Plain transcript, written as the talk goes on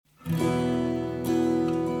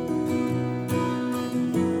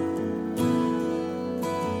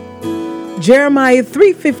Jeremiah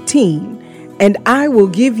 3:15, and I will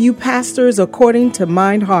give you pastors according to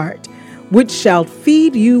mine heart, which shall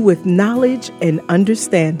feed you with knowledge and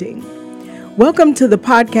understanding. Welcome to the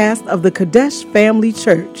podcast of the Kadesh Family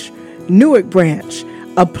Church, Newark branch,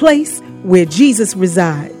 a place where Jesus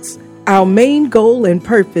resides. Our main goal and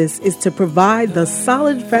purpose is to provide the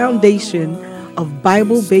solid foundation of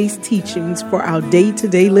Bible-based teachings for our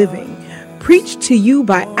day-to-day living, preached to you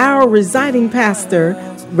by our residing pastor,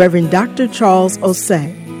 Reverend Dr. Charles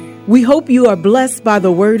Osei. We hope you are blessed by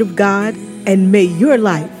the Word of God, and may your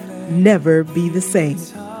life never be the same.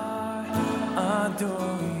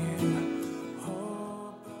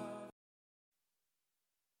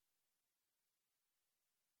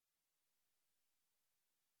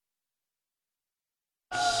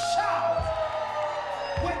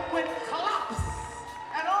 With claps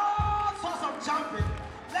and all sorts of jumping,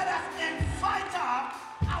 let us invite our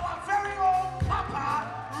very own Papa,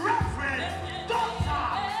 Reverend Dr.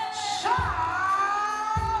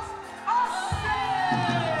 Charles Osei.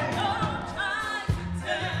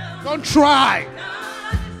 Don't try.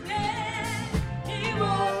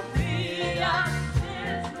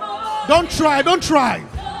 Don't try. Don't try.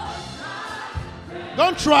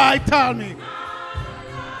 Don't try. Tell me.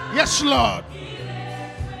 Yes, Lord.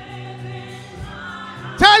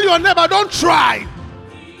 Tell your neighbor, don't try.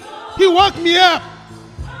 He woke me up.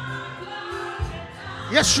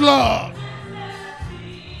 Yes, Lord.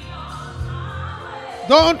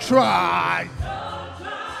 Don't try.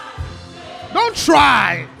 Don't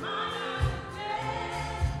try.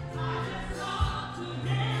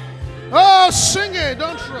 Oh, sing it.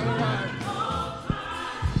 Don't try.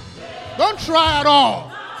 Don't try at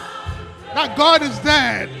all. That God is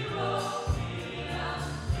dead.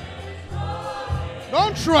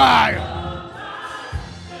 Don't try.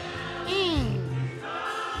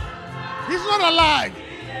 He's not alive.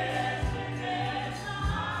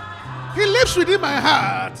 He lives within my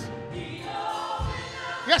heart.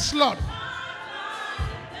 Yes, Lord.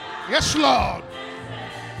 Yes, Lord.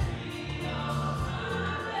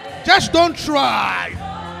 Just don't try.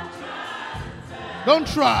 Don't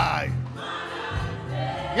try.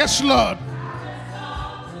 Yes, Lord.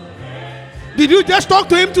 Did you just talk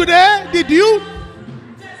to him today? Did you?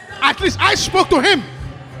 At least I spoke to him.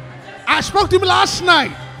 I spoke to him last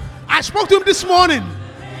night. I spoke to him this morning.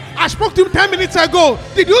 I spoke to him 10 minutes ago.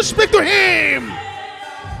 Did you speak to him?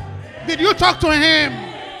 Did you talk to him?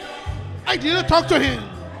 I didn't talk to him.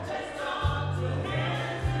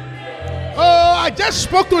 Oh, I just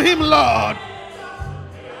spoke to him, Lord.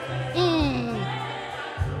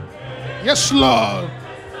 Yes, Lord.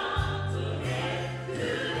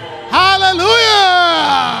 Hallelujah.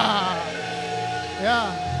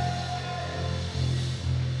 Yeah.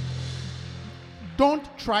 Don't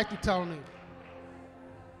try to tell me.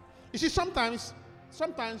 You see, sometimes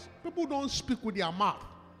people don't speak with their mouth,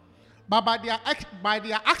 but by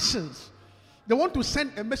their actions, they want to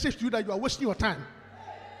send a message to you that you are wasting your time.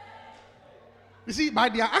 You see, by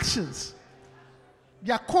their actions,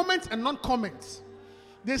 their comments and non-comments,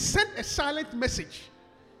 they send a silent message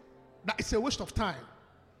that it's a waste of time.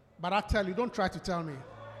 But I tell you, don't try to tell me.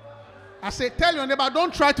 I say, tell your neighbor,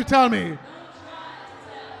 don't try to tell me.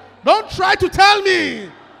 Don't try to tell me.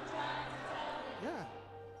 Yeah.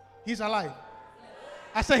 He's alive.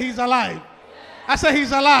 I say he's alive. I say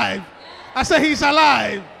he's alive. I say he's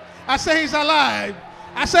alive. I say he's alive.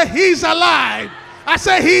 I say he's alive. I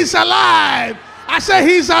say he's alive. I say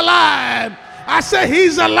he's alive. I say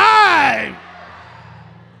he's alive.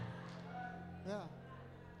 Yeah.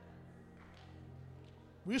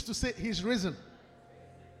 We used to say he's risen.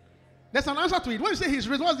 There's an answer to it. When you say he's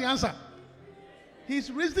risen, what's the answer?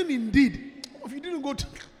 He's risen indeed. If you didn't go to...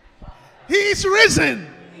 He is risen.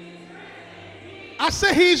 I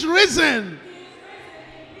say he's risen.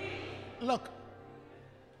 Look.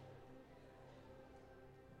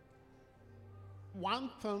 One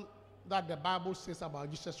thing that the Bible says about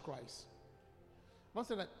Jesus Christ. Don't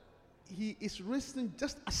say that he is risen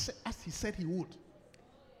just as he said he would.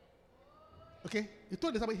 Okay? He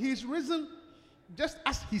told us about he is risen just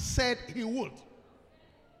as he said he would.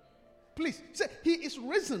 Please, say, he is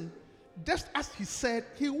risen just as he said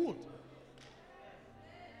he would.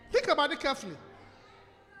 Think about it carefully.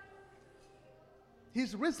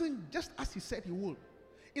 He's risen just as he said he would.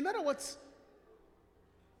 In other words,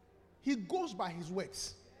 he goes by his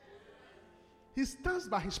words. He stands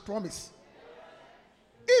by his promise.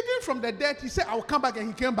 Even from the dead, he said, I will come back, and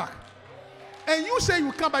he came back. And you say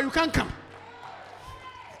you come back, you can't come.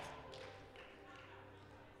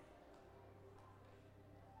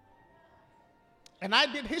 And I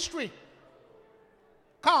did history.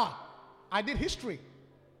 I did history.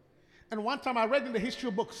 And one time I read in the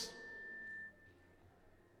history books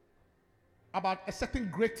about a certain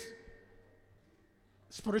great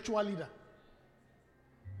spiritual leader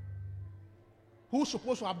who's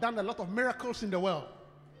supposed to have done a lot of miracles in the world.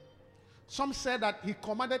 Some said that he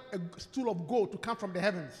commanded a stool of gold to come from the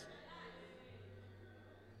heavens.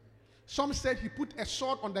 Some said he put a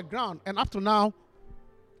sword on the ground, and up till now,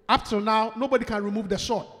 nobody can remove the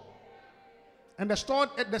sword. And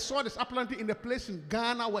the sword is apparently in the place in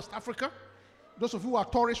Ghana, West Africa. Those of you who are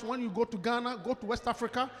tourists, when you go to Ghana, go to West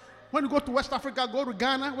Africa. When you go to West Africa, go to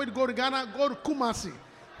Ghana. When you go to Ghana, go to Kumasi.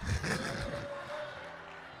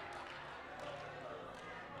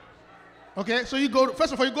 Okay, so you go to,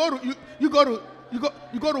 first of all, you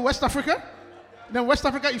go to West Africa. Then West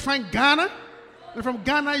Africa, you find Ghana. And from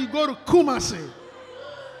Ghana, you go to Kumasi.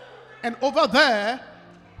 And over there,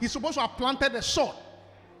 he's supposed to have planted a sword.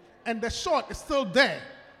 And the sword is still there.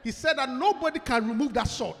 He said that nobody can remove that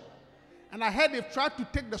sword. And I heard they've tried to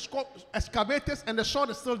take the excavators, and the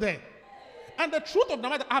sword is still there. And the truth of the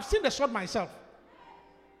matter, I've seen the sword myself.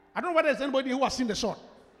 I don't know whether there's anybody who has seen the sword.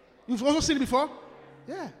 You've also seen it before?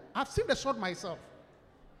 Yeah, I've seen the sword myself.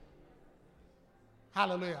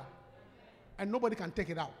 Hallelujah. And nobody can take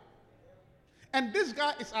it out. And this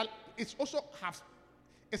guy is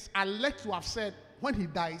alleged to have said when he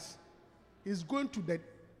dies, he's going to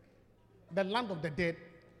the land of the dead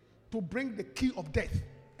to bring the key of death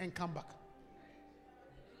and come back.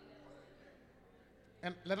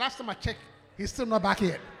 And the last time I checked, he's still not back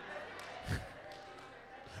yet.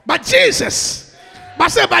 But Jesus, I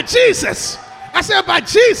said, by Jesus. The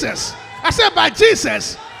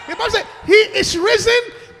Bible said, he is risen.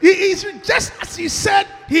 He is just as he said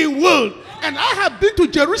he will. And I have been to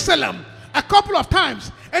Jerusalem a couple of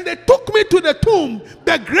times, and they took me to the tomb,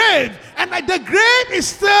 the grave, and the grave is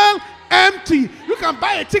still empty. You can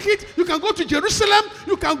buy a ticket, you can go to Jerusalem,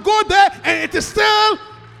 you can go there, and it is still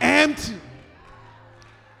empty.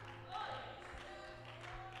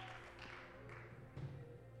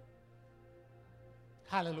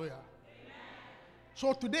 Hallelujah. Amen.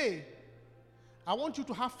 So today, I want you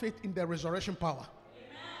to have faith in the resurrection power. Amen.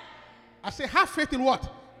 I say, have faith in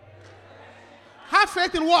what? Have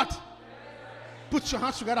faith in what? Put your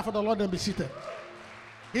hands together for the Lord and be seated.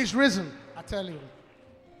 He's risen, I tell you.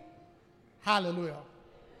 Hallelujah.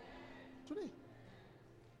 Today.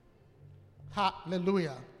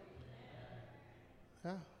 Hallelujah.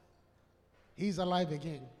 Yeah. He's alive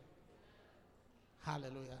again.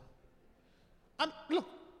 Hallelujah. And look,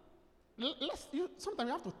 sometimes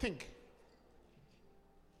you have to think.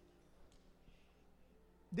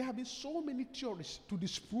 There have been so many theories to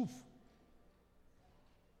disprove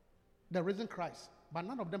the risen Christ, but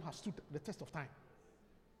none of them have stood the test of time.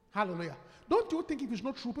 Hallelujah. Don't you think if it's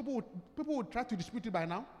not true, people would try to dispute it by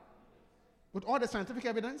now? With all the scientific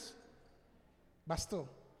evidence? But still,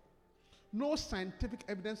 no scientific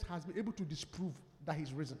evidence has been able to disprove that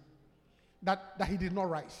he's risen. That he did not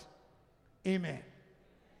rise. Amen.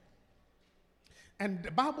 And the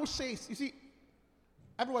Bible says, you see,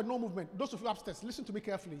 everywhere, no movement. Those of you upstairs, listen to me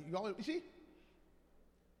carefully. You see,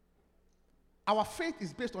 our faith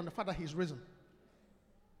is based on the fact that he's risen.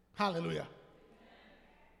 Hallelujah.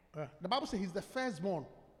 The Bible says he's the firstborn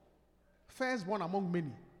among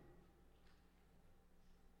many.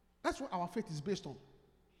 That's what our faith is based on.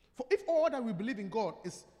 For if all that we believe in God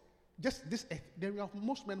is just this earth, then we are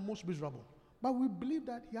most men most miserable. But we believe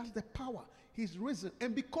that he has the power. He's risen.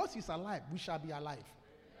 And because he's alive, we shall be alive.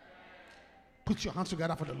 Put your hands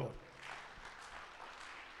together for the Lord.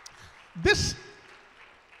 This,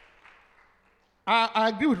 I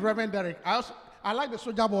agree with Reverend Derek. I like the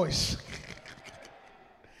soldier boys.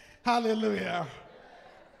 Hallelujah.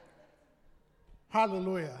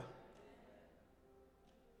 Hallelujah.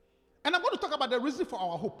 And I'm going to talk about the reason for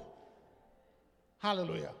our hope.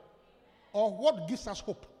 Hallelujah. Or what gives us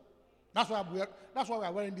hope. That's why we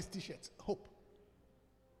are wearing this t-shirt. Hope.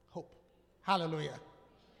 Hope. Hallelujah.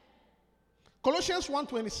 Colossians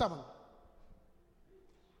 1:27.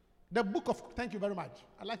 The book of, thank you very much.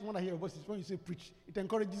 I like when I hear your voices when you say preach. It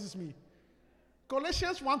encourages me.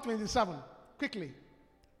 Colossians 1:27. Quickly.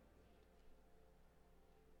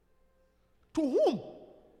 To whom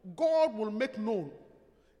God will make known.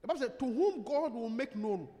 The Bible says, to whom God will make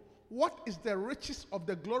known what is the riches of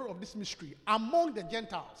the glory of this mystery among the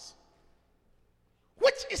Gentiles.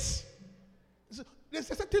 Which is, there's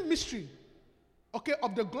a certain mystery, okay,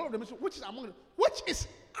 of the glory of the mystery, which is among them, which is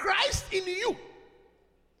Christ in you,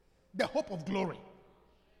 the hope of glory.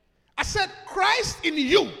 I said, Christ in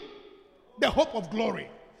you, the hope of glory.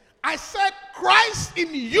 I said, Christ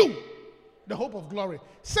in you, the hope of glory.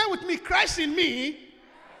 Say with me, Christ in me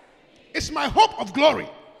is my hope of glory.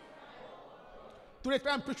 Today,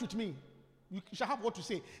 try and preach with me. You shall have what to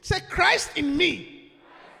say. Say, Christ in me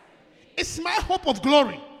is my hope of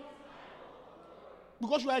glory.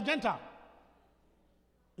 Because you are a Gentile.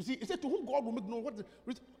 You see, it said, to whom God will make known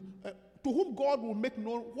to whom God will make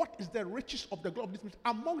known what is the riches of the glory of this mystery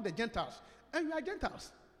among the Gentiles. And you are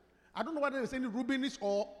Gentiles. I don't know whether there's any Rubenists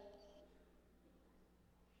or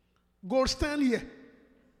Goldstein here.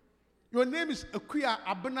 Your name is Akuya,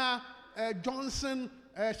 Abena, Johnson,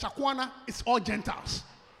 Shakwana. It's all Gentiles.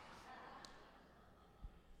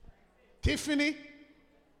 Tiffany.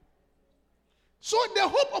 So the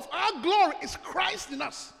hope of our glory is Christ in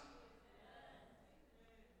us.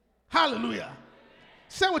 Hallelujah.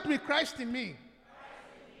 Say with me, Christ in me.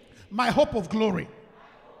 My hope of glory.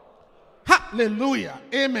 Hallelujah.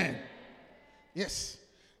 Amen. Yes.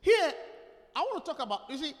 Here, I want to talk about,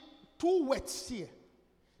 you see, two words here.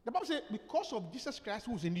 The Bible says, because of Jesus Christ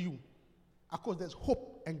who is in you, of course, there's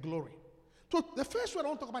hope and glory. So the first word I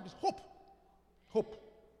want to talk about is hope. Hope.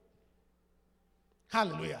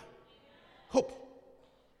 Hallelujah. Hope.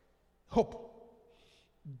 Hope.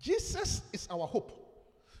 Jesus is our hope.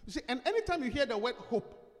 You see, and anytime you hear the word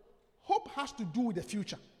hope, hope has to do with the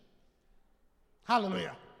future.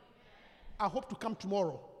 Hallelujah. I hope to come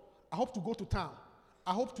tomorrow. I hope to go to town.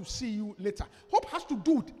 I hope to see you later. Hope has to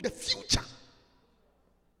do with the future.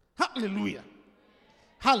 Hallelujah.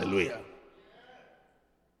 Hallelujah.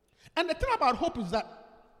 And the thing about hope is that,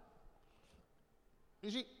 you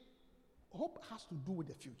see, hope has to do with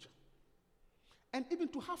the future. And even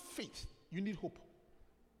to have faith, you need hope.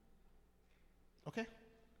 Okay?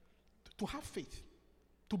 To have faith,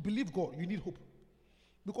 to believe God, you need hope.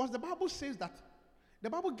 Because the Bible says that, the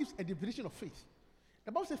Bible gives a definition of faith.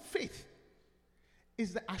 The Bible says faith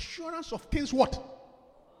is the assurance of things what?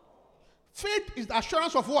 Faith is the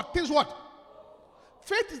assurance of what? Things what?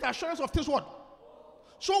 Faith is the assurance of things what?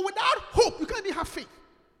 So without hope, you can't even have faith.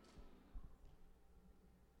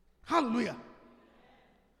 Hallelujah.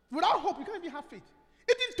 Without hope, you can't even have faith.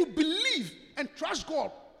 It is to believe and trust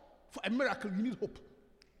God for a miracle, you need hope.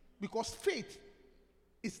 Because faith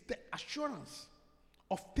is the assurance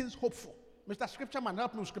of things hoped for. Mr. Scripture Man,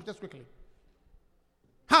 help me with scriptures quickly.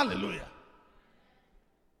 Hallelujah.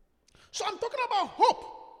 So I'm talking about hope.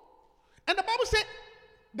 And the Bible said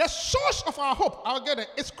the source of our hope, I'll get it,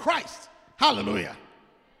 is Christ. Hallelujah.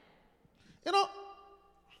 You know,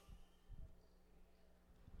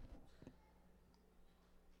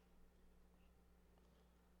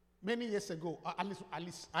 many years ago, at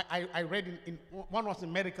least I read in one was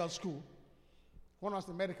in medical school. One was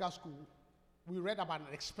in medical school. We read about an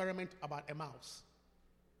experiment about a mouse.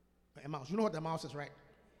 A mouse. You know what a mouse is, right?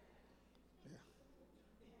 Yeah.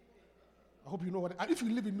 I hope you know what. If you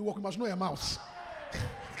live in Newark, you must know a mouse.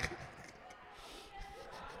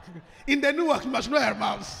 In the Newark, you must know a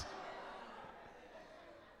mouse.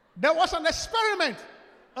 There was an experiment.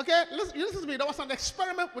 Okay, listen to me. There was an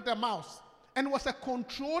experiment with a mouse. And it was a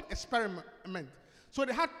controlled experiment. So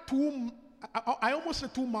they had two, I almost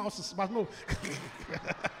said two mouses, but no.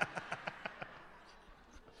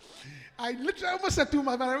 I literally almost said two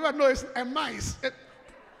mice, but I remember, no, it's a mice.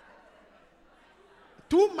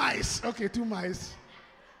 Two mice. Okay, two mice.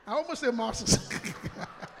 I almost said mouses.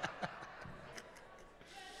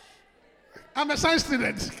 I'm a science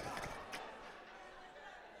student.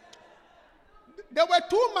 There were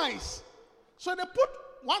two mice. So they put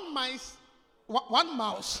one mouse.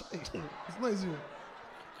 It's not easy.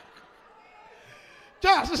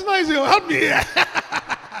 Charles, it's not easy. Help me here.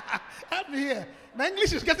 Help me here. The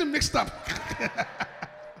English is getting mixed up.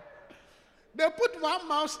 They put one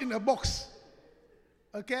mouse in a box,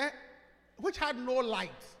 okay, which had no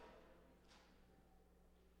light.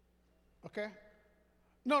 Okay?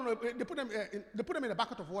 No, they put them in a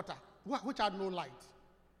bucket of water, which had no light.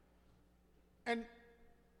 And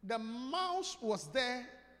the mouse was there.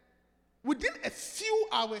 Within a few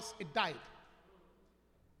hours, it died.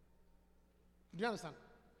 Do you understand?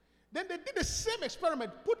 Then they did the same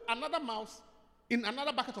experiment, put another mouse in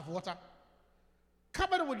another bucket of water,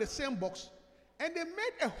 covered it with the same box, and they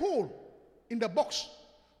made a hole in the box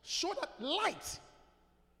so that light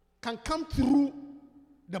can come through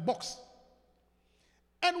the box.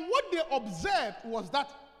 And what they observed was that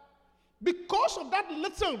because of that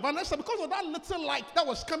little, Vanessa, because of that little light that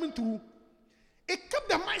was coming through, it kept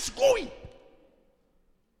the mice going.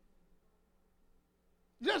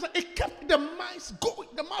 It kept the mice going,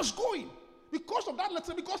 the mouse going. Because of that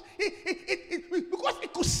little, because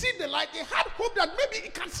it could see the light, it had hope that maybe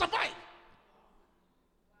it can survive.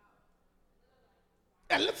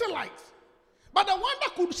 A little light. But the one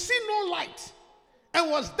that could see no light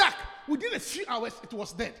and was dark, within a few hours, it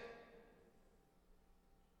was dead.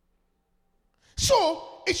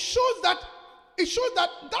 So it shows that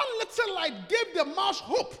that little light gave the mouse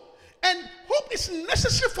hope. And hope is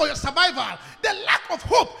necessary for your survival. The lack of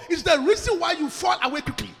hope is the reason why you fall away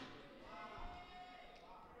quickly.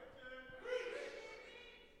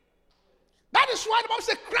 That is why the Bible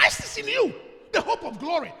says Christ is in you, the hope of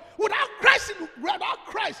glory. Without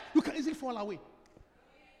Christ, you can easily fall away.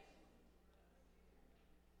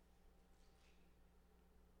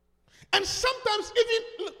 And sometimes even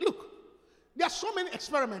look, there are so many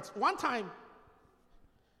experiments. One time,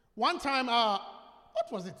 what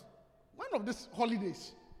was it? One of these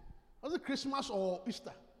holidays. Was it Christmas or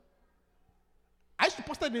Easter? I used to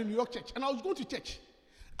pastor in the New York church, and I was going to church.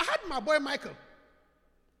 I had my boy Michael.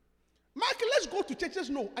 Michael, let's go to church. He says,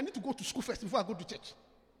 no, I need to go to school first before I go to church.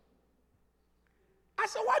 I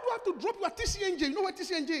said, why do I have to drop your TCNJ? You know what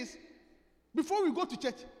TCNJ is? Before we go to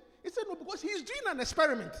church. He said, no, because he's doing an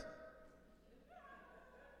experiment.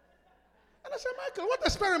 And I said, Michael, what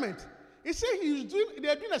experiment? He said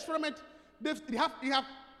they're doing an experiment. They have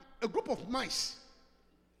a group of mice.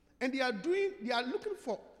 And they are looking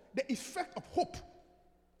for the effect of hope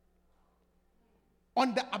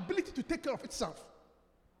on the ability to take care of itself.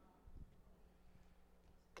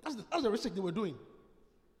 That's the research they were doing.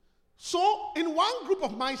 So, in one group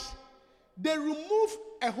of mice, they removed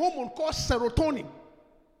a hormone called serotonin.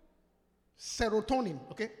 Serotonin,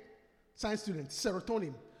 okay? Science students,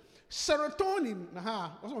 serotonin. Serotonin,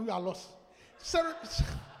 some of you are lost.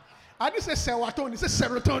 I didn't say serotonin, it says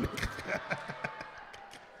serotonin.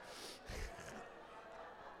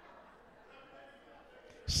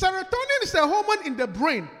 Serotonin is a hormone in the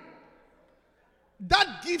brain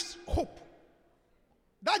that gives hope.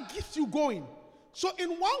 That keeps you going. So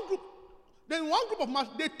in one group of mice,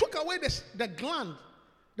 they took away the gland,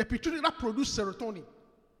 the pituitary that produced serotonin.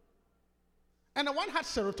 And the one had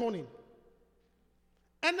serotonin.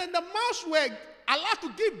 And then the mouse were allowed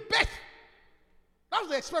to give birth. That was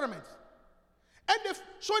the experiment. And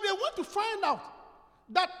so they want to find out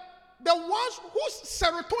that the ones whose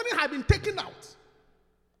serotonin had been taken out,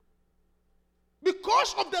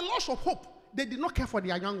 because of the loss of hope, they did not care for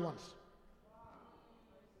their young ones.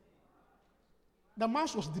 The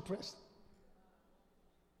mouse was depressed.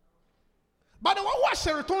 But the one who had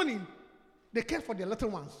serotonin, they cared for their little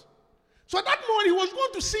ones. So at that moment, he was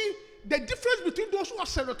going to see the difference between those who have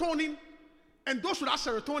serotonin and those without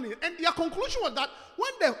serotonin. And their conclusion was that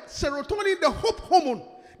when the serotonin, the hope hormone,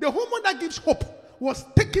 the hormone that gives hope, was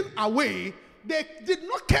taken away, they did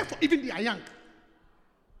not care for even their young.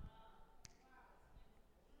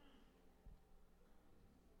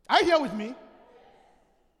 Are you here with me?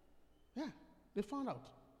 Yeah. They found out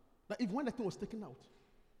that if when the thing was taken out,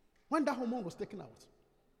 when that hormone was taken out,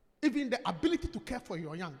 even the ability to care for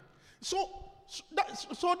your young. So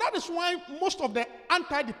that is why most of the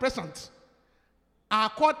antidepressants are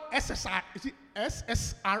called SSRI. Is it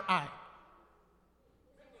SSRI?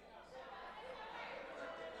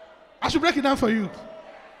 I should break it down for you.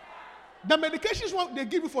 The medications they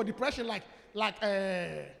give you for depression, like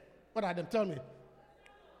what are them? Tell me.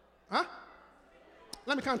 Huh?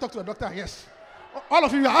 Let me come and talk to a doctor. Yes. All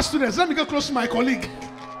of you are students. Let me go close to my colleague.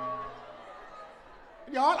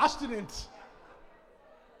 They are all students.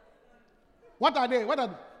 What are they?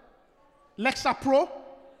 Lexapro.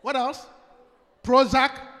 What else?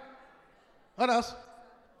 Prozac. What else?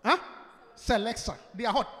 Huh? Celexa. They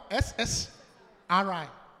are what? SSRI.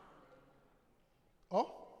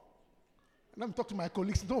 Oh? Let me talk to my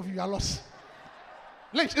colleagues. Some of you are lost.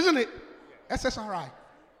 Lynch, isn't it? SSRI.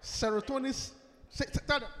 Serotonin.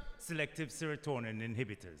 Tell them. Selective serotonin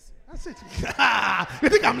inhibitors. That's it. You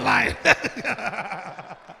think I'm lying?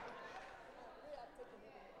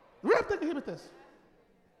 Receptor inhibitors.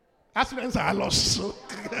 Aspirants are lost. So.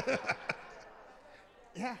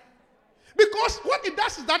 Yeah. Because what it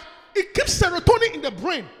does is that it keeps serotonin in the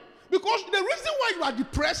brain. Because the reason why you are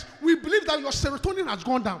depressed, we believe that your serotonin has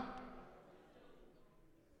gone down.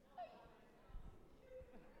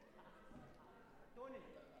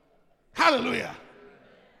 Hallelujah.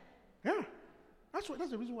 Yeah. That's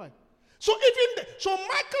the reason why. So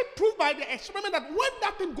Michael proved by the experiment that when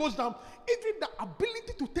that thing goes down, even the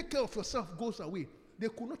ability to take care of yourself goes away. They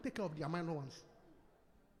could not take care of their minor ones.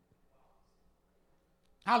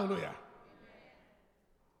 Hallelujah.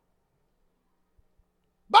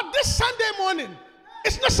 But this Sunday morning,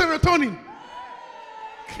 it's not serotonin.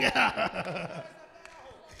 Yeah.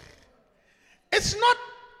 It's not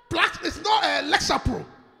Lexapro.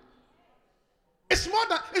 It's more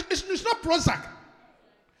than it's not Prozac.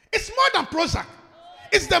 It's more than Prozac.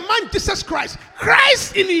 It's the man Jesus Christ.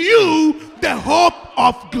 Christ in you, the hope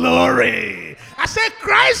of glory. I say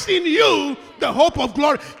Christ in you, the hope of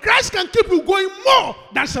glory. Christ can keep you going more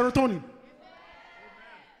than serotonin.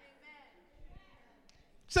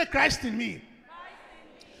 Say Christ in me.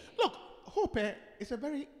 Look, hope is a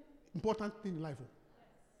very important thing in life.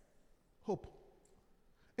 Hope.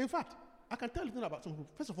 In fact, I can tell you something about some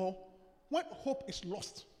hope. First of all, when hope is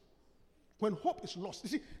lost, you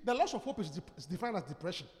see, the loss of hope is defined as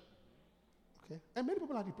depression. Okay? And many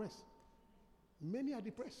people are depressed. Many are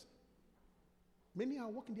depressed. Many are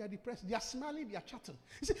walking, they are depressed. They are smiling, they are chatting.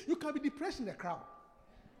 You see, you can be depressed in the crowd.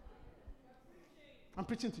 I'm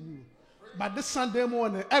preaching to you. But this Sunday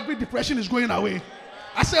morning, every depression is going away.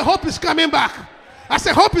 I say hope is coming back. I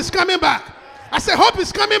say hope is coming back. I say hope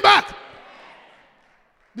is coming back.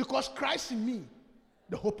 Because Christ in me,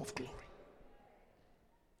 the hope of glory.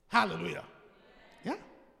 Hallelujah. Yeah?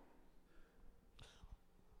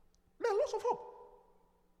 There are lots of hope.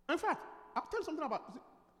 In fact, I'll tell you something about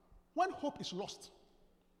when hope is lost.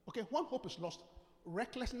 Okay, when hope is lost,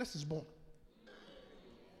 recklessness is born.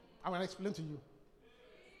 I will explain to you.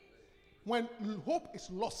 When hope is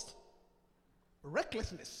lost,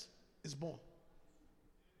 recklessness is born.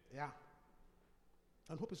 Yeah.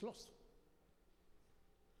 And hope is lost.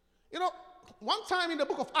 You know, one time in the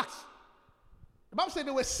book of Acts, the Bible said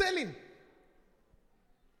they were sailing.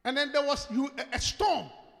 And then there was a storm,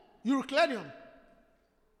 Eurocladion.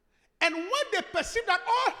 And when they perceived that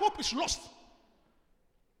all hope is lost,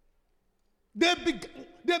 they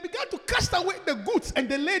began to cast away the goods and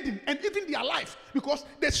the laden and even their life because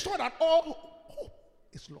they saw that all hope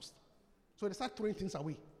is lost. So they started throwing things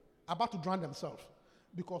away, about to drown themselves.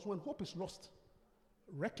 Because when hope is lost,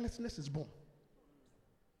 recklessness is born.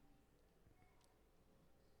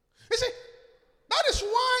 You see, that is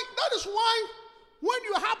why when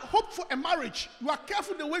you have hope for a marriage, you are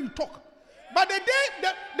careful the way you talk. But the day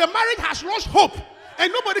the marriage has lost hope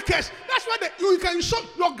and nobody cares, that's why you can insult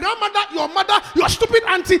your grandmother, your mother, your stupid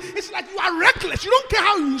auntie. It's like you are reckless. You don't care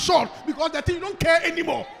how you insult because that thing you don't care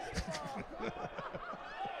anymore.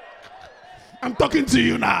 I'm talking to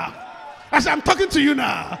you now. I said, I'm talking to you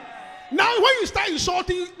now. Now, when you start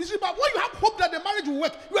insulting, you see, but when you have hope that the marriage will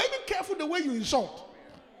work, you are even careful the way you insult.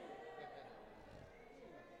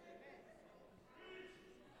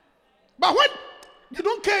 But when you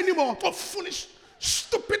don't care anymore, oh, foolish,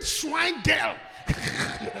 stupid swine girl.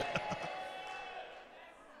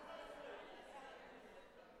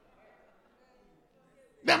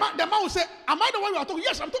 the man will say, am I the one you are talking?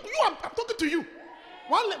 Yes, I'm talking to you. I'm talking to you.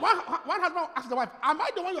 One husband asked the wife, am I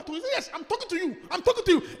the one you are talking to? Yes, I'm talking to you. I'm talking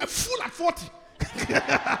to you. A fool at 40.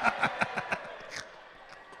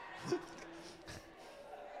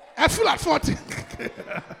 A fool at 40.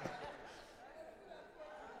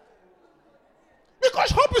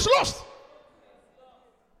 Because hope is lost.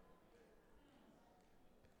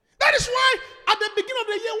 That is why at the beginning of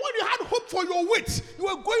the year, when you had hope for your weight, you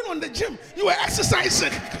were going on the gym, you were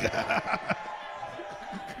exercising,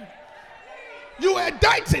 you were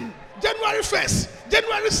dieting. January 1st,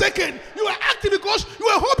 January 2nd, you were active because you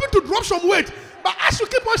were hoping to drop some weight. But as you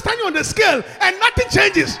keep on standing on the scale and nothing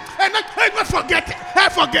changes, and forget it.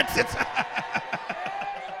 Forget it.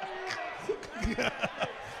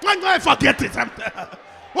 I'm going to forget it.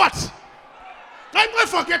 What? I'm going to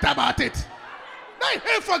forget about it.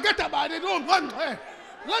 Hey, forget about it.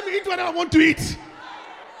 Let me eat whatever I want to eat.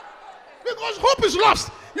 Because hope is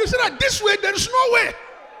lost. You say that this way, there is no way.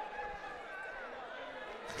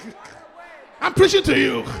 I'm preaching to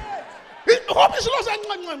you. Hope is lost.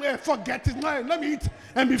 Forget it. Let me eat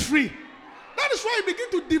and be free. That is why you begin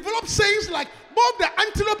to develop sayings like both the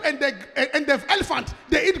antelope and the elephant,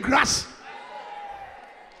 they eat grass.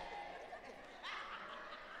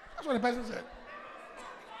 That's what the person said.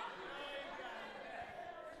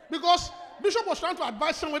 Because Bishop was trying to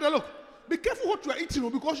advise somebody, look, be careful what you are eating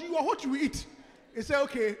because you are what you eat. He said,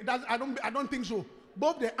 okay, I don't think so.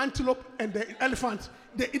 Both the antelope and the elephant,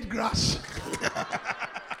 they eat grass.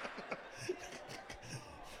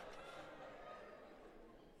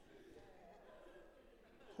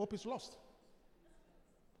 Hope is lost.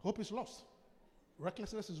 Hope is lost.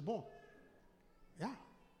 Recklessness is born. Yeah.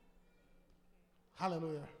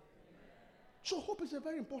 Hallelujah. So hope is a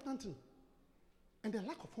very important thing. And the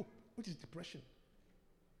lack of hope, which is depression,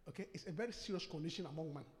 okay, is a very serious condition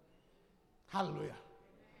among men. Hallelujah.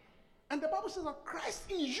 And the Bible says that Christ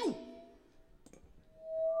in you.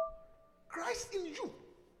 Christ in you.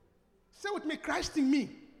 Say with me, Christ in me.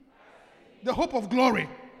 The hope of glory.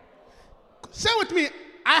 Say with me,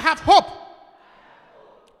 I have hope.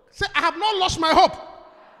 Say, I have not lost my hope.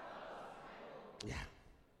 Yeah.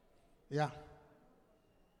 Yeah.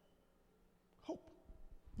 Hope.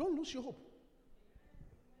 Don't lose your hope.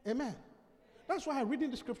 Amen. That's why I'm reading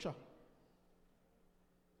the scripture.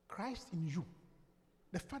 Christ in you,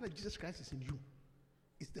 the Father Jesus Christ is in you,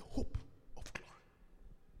 is the hope of glory.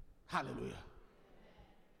 Hallelujah.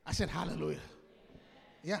 I said hallelujah.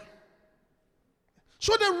 Yeah.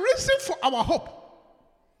 So the reason for our hope,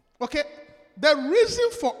 okay, the reason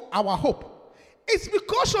for our hope is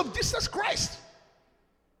because of Jesus Christ.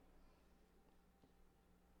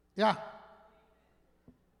 Yeah.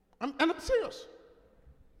 And I'm serious.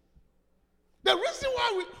 The reason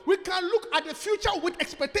why we can look at the future with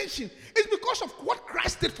expectation is because of what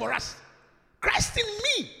Christ did for us. Christ in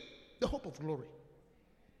me, the hope of glory.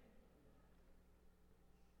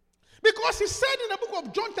 Because he said in the book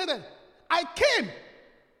of John 10, I came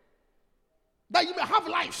that you may have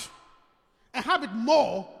life and have it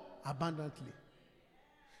more abundantly.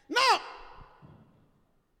 Now,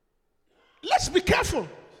 let's be careful.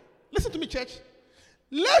 Listen to me, church.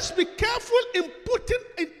 Let's be careful in putting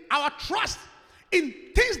in our trust in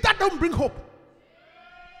things that don't bring hope.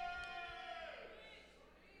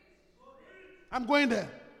 I'm going there.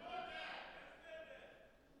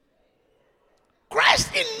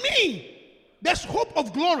 Christ in me, there's hope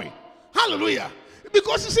of glory. Hallelujah.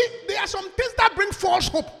 Because you see, there are some things that bring false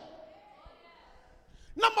hope.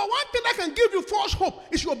 Number one thing that can give you false hope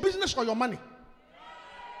is your business or your money.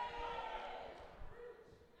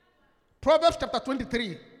 Proverbs chapter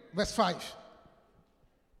 23, verse 5.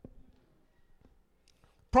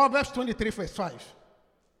 Proverbs 23, verse 5.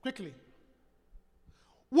 Quickly.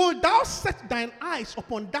 Will thou set thine eyes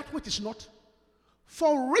upon that which is not?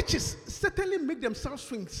 For riches certainly make themselves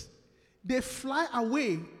wings. They fly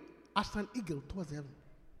away as an eagle towards heaven.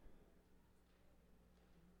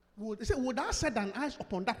 They say, will thou set thine eyes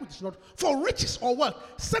upon that which is not? For riches or wealth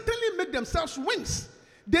certainly make themselves wings.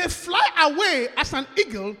 They fly away as an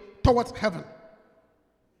eagle towards heaven.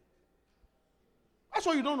 That's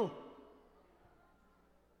what you don't know.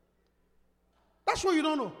 That's what you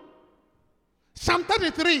don't know. Psalm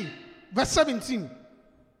 33, verse 17.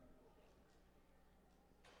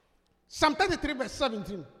 Psalm 33, verse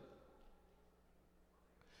 17.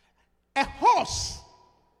 A horse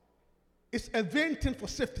is a vain thing for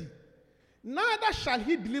safety. Neither shall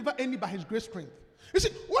he deliver any by his great strength. You see,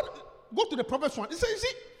 go to the Proverbs 1. It says, you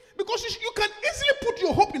see, because you can easily put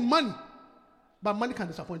your hope in money, but money can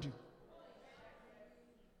disappoint you.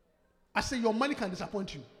 I say your money can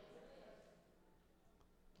disappoint you.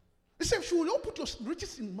 He said, you will put your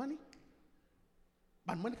riches in money,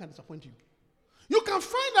 but money can disappoint you. You can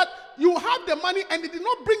find that you have the money and it did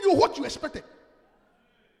not bring you what you expected.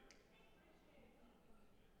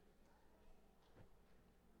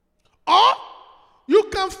 Or you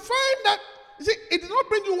can find that, you see, it did not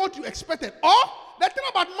bring you what you expected. Or the thing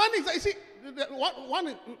about money is that, you see,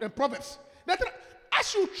 one in Proverbs,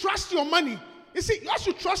 as you trust your money, you see, as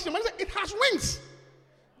you trust your money, it has wings.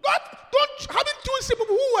 Haven't you seen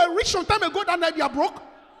people who were rich some time ago that now they are broke?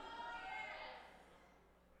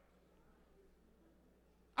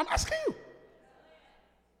 I'm asking you.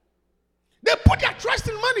 They put their trust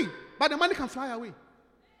in money, but the money can fly away.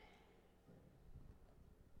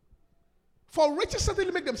 For riches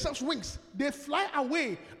certainly make themselves wings. They fly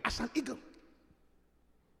away as an eagle.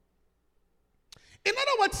 In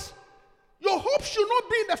other words, your hope should not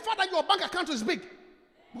be in the fact that your bank account is big.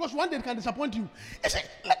 Because one day it can disappoint you.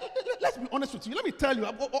 Let's be honest with you. Let me tell you,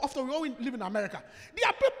 after we all live in America, there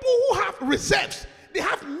are people who have reserves. They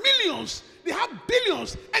have millions. They have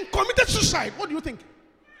billions and committed suicide. What do you think?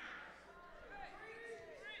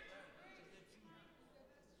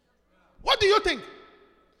 What do you think?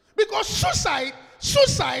 Because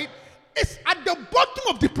suicide is at the bottom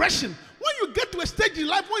of depression. When you get to a stage in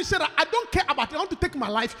life when you say that I don't care about it, I want to take my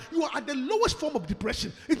life, you are at the lowest form of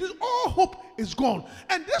depression. It means all hope is gone.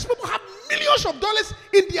 And these people have millions of dollars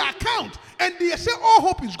in their account, and they say all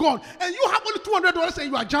hope is gone. And you have only $200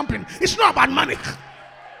 and you are jumping. It's not about money.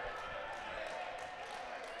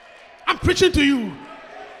 I'm preaching to you.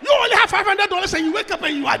 You only have $500 and you wake up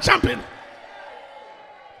and you are jumping.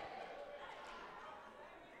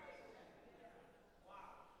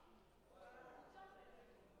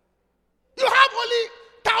 You have only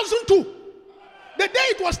 1,002. The day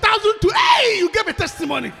it was 1,002, hey, you gave a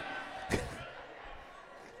testimony.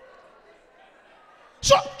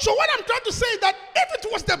 So what I'm trying to say is that if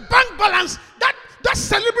it was the bank balance, that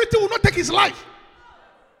celebrity will not take his life.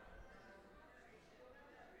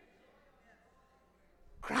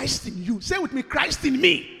 Christ in you. Say with me, Christ in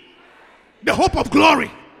me. The hope of glory.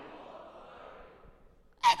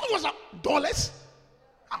 If it was dollars,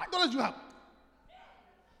 how many dollars do you have?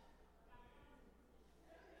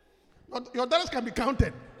 Your dollars can be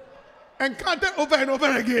counted and counted over and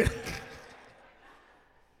over again.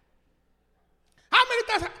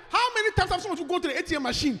 go to the ATM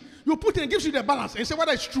machine, you put it and gives you the balance and say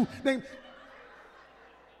whether it's true. Then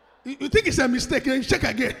you think it's a mistake and you check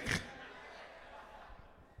again.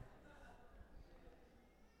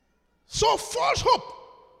 So false hope,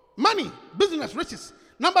 money, business, riches.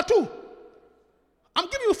 Number 2, I'm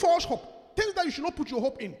giving you false hope, things that you should not put your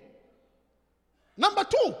hope in. Number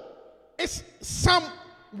 2 is Psalm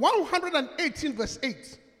 118 verse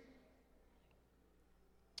 8.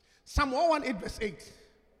 Psalm 118 verse 8.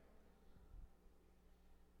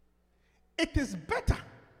 It is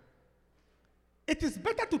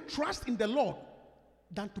better to trust in the Lord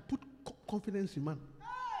than to put confidence in man.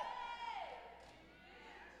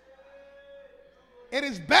 It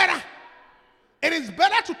is better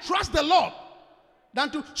to trust the Lord than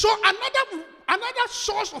to. So another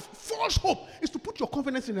source of false hope is to put your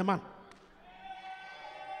confidence in a man.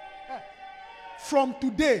 From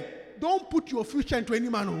today, don't put your future into any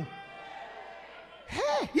man. Oh.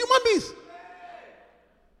 Hey, human beings.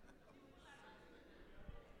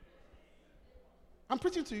 I'm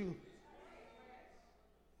preaching to you.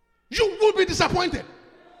 You will be disappointed.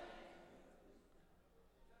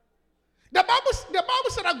 The Bible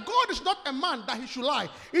said that God is not a man that he should lie.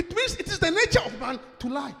 It means it is the nature of man to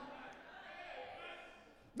lie.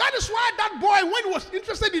 That is why that boy, when he was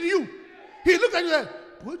interested in you, he looked at you and said,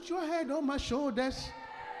 put your head on my shoulders.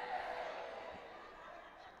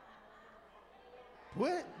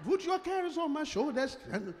 Put your cares on my shoulders.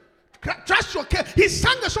 And trust your care. He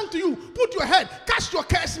sang a song to you. Put your head, cast your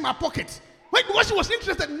cares in my pocket. Because he was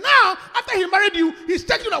interested. Now, after he married you, he's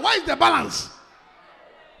checking you. Why is the balance?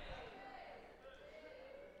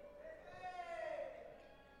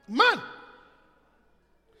 Man,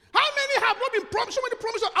 how many have not been promised? So many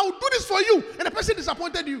promises. I will do this for you, and the person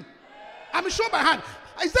disappointed you. I'm sure by hand.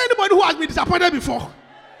 Is there anybody who has been disappointed before?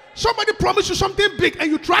 Somebody promised you something big,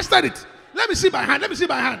 and you trusted it. Let me see by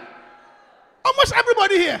hand. Almost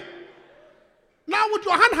everybody here. Now with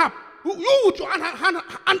your hand up, you with your hand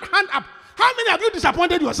up. How many have you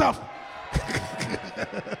disappointed yourself?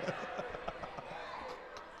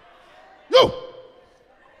 You.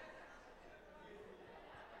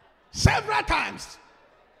 Several times.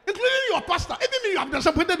 Including your pastor. Even me, you have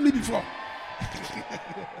disappointed me before.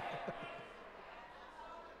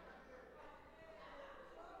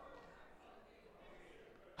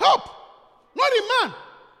 Hope. Not in man.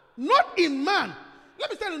 Not in man. Let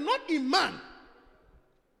me tell you, not in man.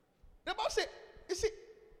 The Bible says, you see,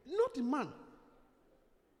 not in man.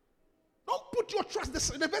 Don't put your trust,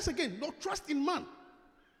 the verse again, don't trust in man.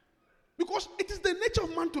 Because it is the nature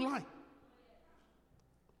of man to lie.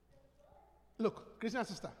 Look, Christian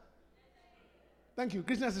sister. Thank you,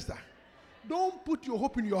 Christian sister. Don't put your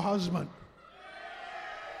hope in your husband.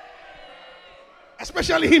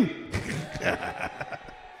 Especially him.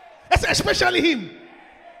 Especially him.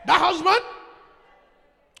 That husband.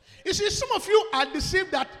 You see, some of you are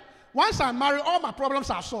deceived that once I marry, all my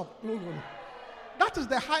problems are solved. No. That is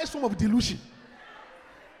the highest form of delusion.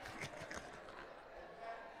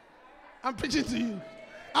 I'm preaching to you.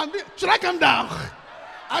 Should I come down?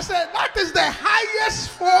 I said, that is the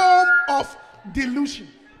highest form of delusion.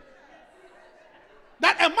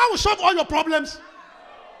 That a man will solve all your problems.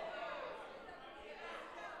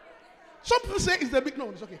 Some people say it's the big.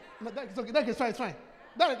 No, it's okay. No, it's okay. That is fine. It's fine.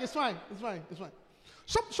 That is fine. It's fine. It's fine.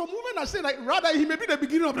 Some women are saying, like, rather he may be the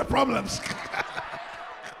beginning of the problems.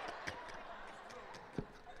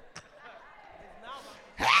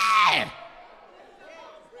 Hey!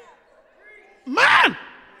 Man!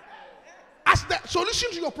 As the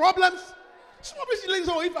solution to your problems, some people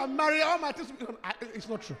say, oh, if I marry, all my things, it's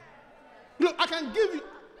not true. Look, I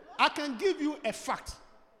can give you a fact.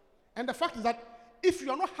 And the fact is that if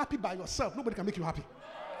you are not happy by yourself, nobody can make you happy.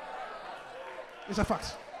 It's a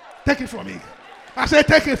fact. Take it from me. I say,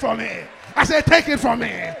 take it from me. I say, take it from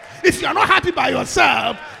me. If you are not happy by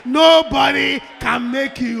yourself, nobody can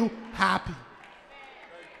make you happy.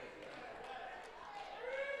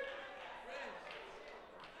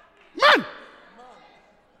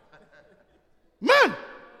 Man.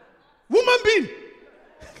 Woman being.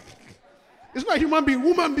 It's not human being,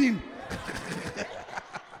 woman being.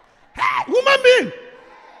 Woman being.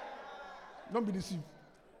 Don't be deceived.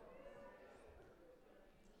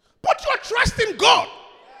 Put your trust in God.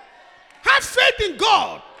 Have faith in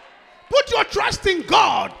God. Put your trust in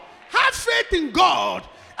God. Have faith in God.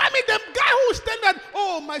 I mean, the guy who is telling that,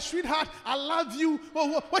 oh, my sweetheart, I love you.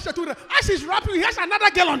 Oh, what's your doing? As he's rapping, he has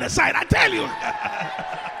another girl on the side. I tell you.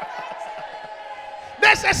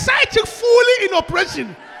 There's a side chick fully in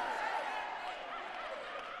operation.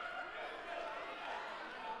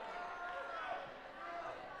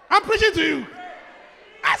 I'm preaching to you.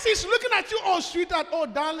 A As he's looking at you, oh sweetheart, oh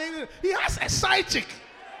darling, he has a side chick.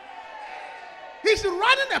 He's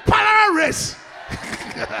running a parallel race.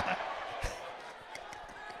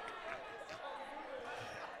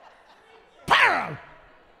 Parallel.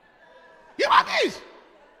 Human beings.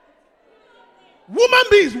 Woman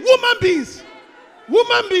beings. Woman beings.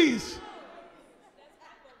 Woman beings.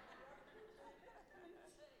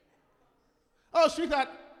 Oh, sweetheart.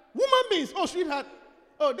 Woman beings. Oh, sweetheart.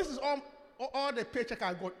 Oh, this is all the paycheck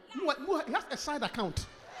I got. He has a side account.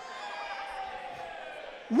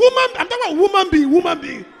 Woman, I'm talking about woman being. Woman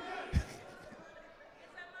being.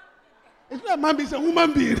 It's not a man being, it's a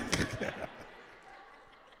woman being.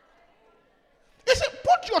 He said,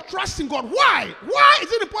 put your trust in God. Why? Why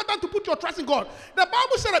is it important to put your trust in God? The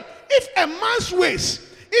Bible said that if a man's ways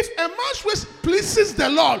pleases the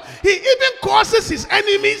Lord, he even causes his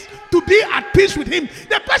enemies to be at peace with him.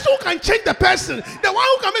 The person who can change the person, the one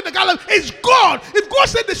who can make the guy love, is God. If God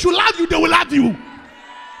said they should love you, they will love you.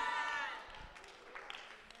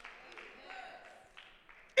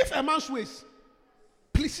 If a man's ways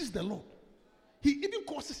pleases the Lord, he even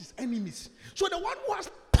causes his enemies. So the one who has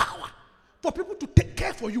power for people to take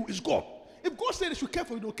care for you is God. If God said they should care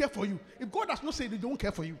for you, they'll care for you. If God does not say they don't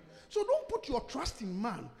care for you. So don't put your trust in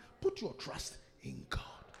man. Put your trust in God.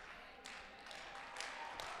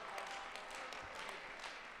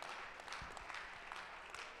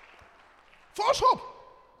 False hope.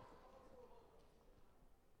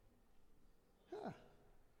 Yeah.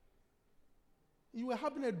 You were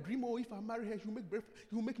having a dream, oh, if I marry her, you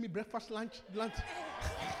will make me breakfast, lunch.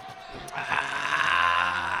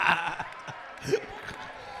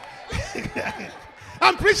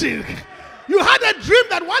 I'm preaching. You had a dream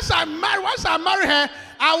that once I marry her,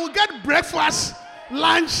 I will get breakfast,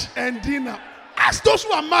 lunch, and dinner. Ask those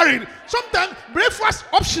who are married. Sometimes breakfast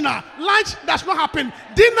optional, lunch does not happen.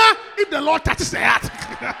 Dinner if the Lord touches the heart.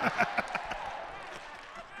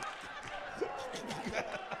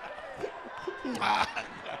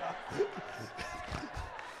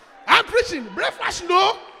 I'm preaching. Breakfast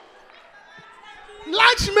no.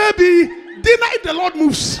 Lunch maybe. Dinner if the Lord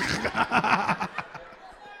moves.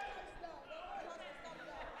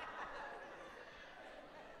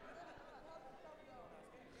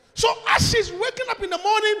 So as she's waking up in the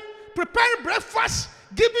morning, preparing breakfast,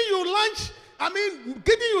 giving you lunch,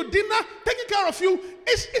 giving you dinner, taking care of you,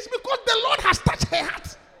 it's because the Lord has touched her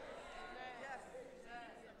heart.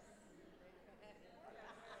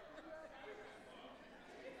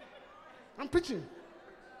 I'm preaching.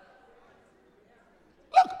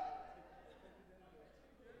 Look.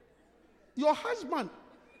 Your husband,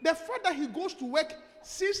 the fact that he goes to work,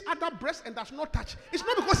 sees other breasts and does not touch, it's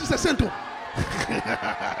not because he's a saint.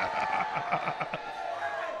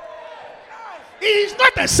 He is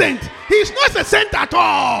not a saint. He is not a saint at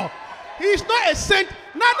all. He is not a saint.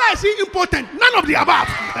 Neither is he impotent. None of the above.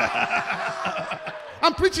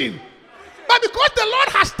 I'm preaching. But because the Lord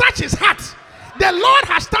has touched his heart, the Lord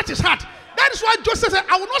has touched his heart. That is why Joseph said,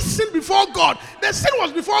 I will not sin before God. The sin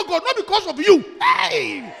was before God, not because of you.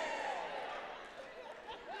 Hey!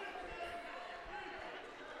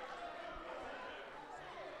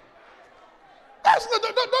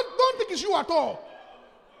 Don't think it's you at all.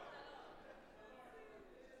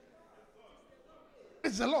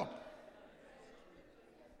 It's the Lord.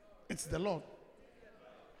 It's the Lord.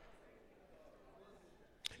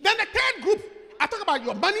 Then the third group, I talk about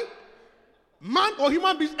your money, man or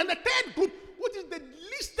human beings. And the third group, which is the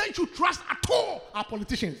least that you trust at all, are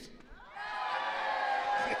politicians.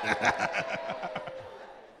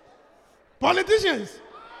 Politicians.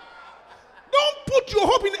 Don't put your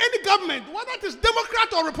hope in any government, whether it is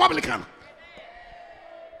Democrat or Republican.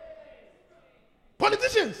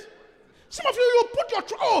 Politicians. Some of you put your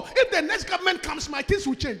if the next government comes, my things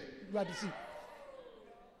will change. You are deceived.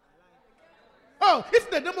 Oh, if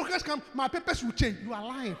the Democrats come, my papers will change. You are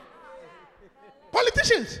lying.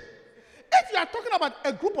 Politicians. If you are talking about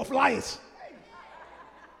a group of liars,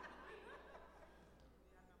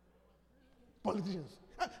 politicians.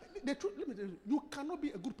 The truth, let me tell you, you cannot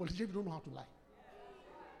be a good politician if you don't know how to lie.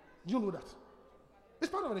 You know that.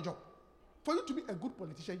 It's part of the job. For you to be a good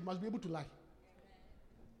politician, you must be able to lie.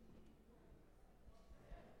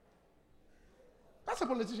 That's a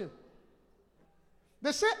politician.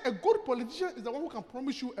 They say a good politician is the one who can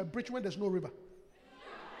promise you a bridge when there's no river.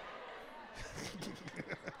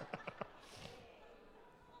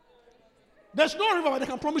 There's no river, but they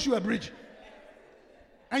can promise you a bridge.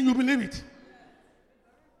 And you believe it.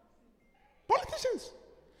 Politicians.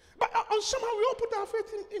 But somehow we all put our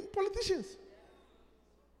faith in politicians.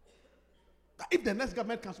 If the next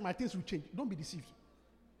government comes, my things will change. Don't be deceived.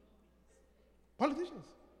 Politicians.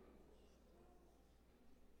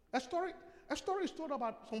 A story is told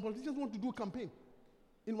about some politicians want to do a campaign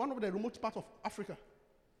in one of the remote parts of Africa.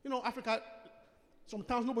 You know, Africa,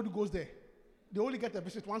 sometimes nobody goes there. They only get a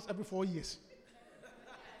visit once every 4 years.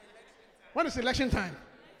 When it's election time,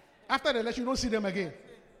 after the election, you don't see them again.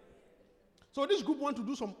 So this group want to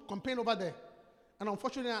do some campaign over there. And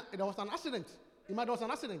unfortunately, there was an accident. There was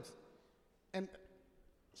an accident. And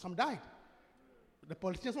some died. The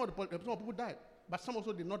politicians, some people died. But some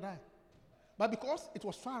also did not die. But because it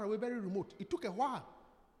was far away, very remote, it took a while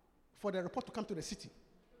for the report to come to the city.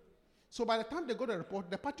 So by the time they got the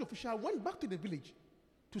report, the party official went back to the village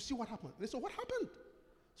to see what happened. They said, what happened?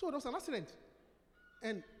 So there was an accident.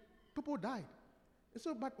 And people died. And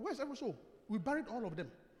so, but where's everyone? So we buried all of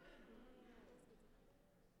them.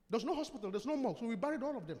 There's no hospital, there's no morgue, so we buried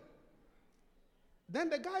all of them. Then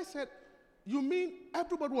the guy said, you mean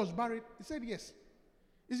everybody was buried? He said, yes.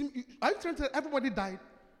 Are you trying to say everybody died?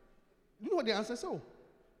 You know what the answer is? So,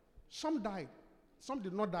 some died. Some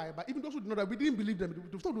did not die, but even those who did not die, we didn't believe them.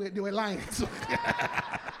 We thought they were lying. So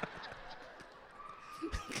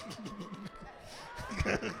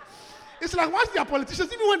it's like once they are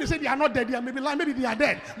politicians, even when they say they are not dead, they are maybe lying, maybe they are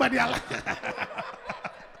dead, but they are lying.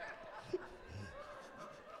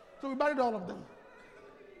 So we buried all of them.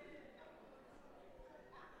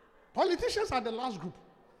 Politicians are the last group.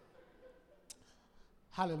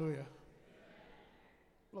 Hallelujah.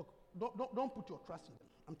 Look, don't put your trust in them.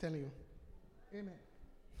 I'm telling you. Amen.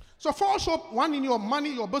 So false hope, one in your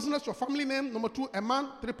money, your business, your family name. Number 2, a man.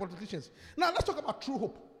 3, politicians. Now let's talk about true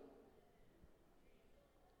hope.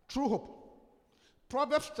 True hope.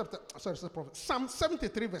 Psalm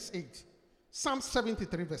 73 verse 8. Psalm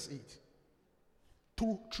 73 verse 8.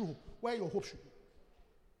 True hope. Where your hope should be.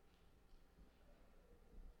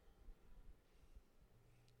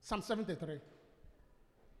 Psalm 73.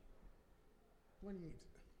 28.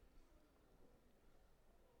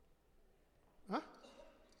 Huh?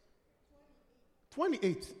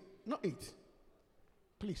 28. Not 8.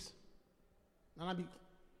 Please. Now be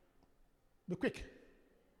quick.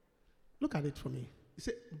 Look at it for me. He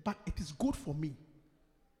said, but it is good for me.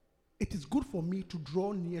 It is good for me to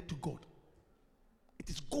draw near to God. It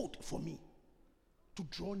is good for me to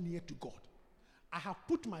draw near to God. I have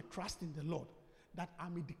put my trust in the Lord that I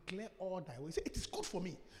may declare all thy ways. It is good for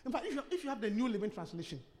me. In fact, if you have the New Living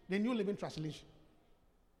Translation,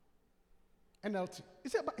 NLT, he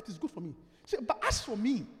said, but it is good for me. He said, but as for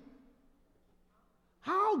me,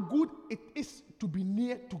 how good it is to be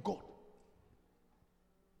near to God.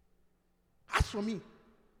 As for me,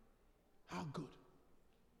 how good.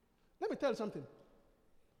 Let me tell you something.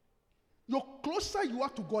 The closer you are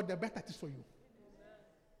to God, the better it is for you.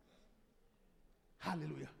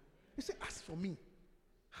 Hallelujah. He said, as for me,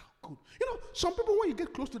 how good. You know, some people, when you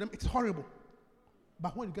get close to them, it's horrible.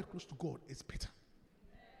 But when you get close to God, it's better.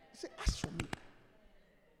 He said, as for me,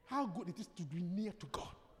 how good it is to be near to God.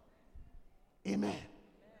 Amen.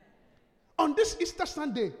 On this Easter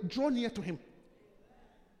Sunday, draw near to Him.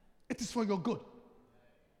 It is for your good.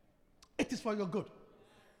 It is for your good.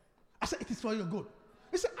 I said, it is for your good.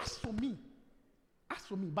 He said, as for me,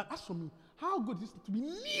 but as for me, how good it is to be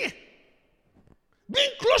near.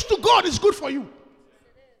 Being close to God is good for you.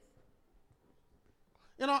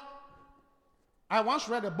 You know, I once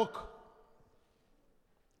read a book.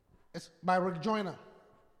 It's by Rick Joyner.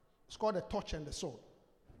 It's called The Touch and the Soul.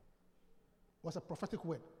 It was a prophetic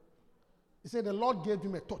word. He said the Lord gave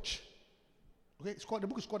him a touch. Okay, the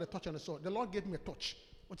book is called The Touch and the Soul. The Lord gave him a touch,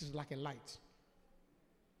 which is like a light.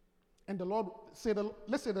 And the Lord said,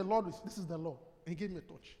 let's say the Lord this is the Lord. And He gave me a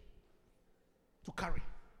touch to carry.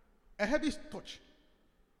 A heavy touch.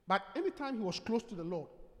 But anytime he was close to the Lord,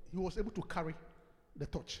 he was able to carry the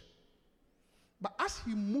touch. But as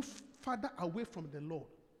he moved further away from the Lord,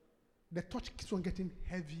 the touch keeps on getting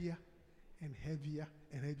heavier and heavier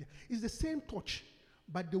and heavier. It's the same touch,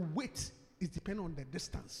 but the weight is dependent on the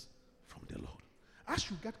distance from the Lord. As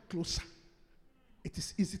you get closer, it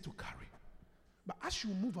is easy to carry. But as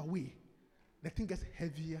you move away, the thing gets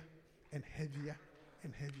heavier and heavier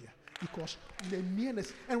and heavier. Because the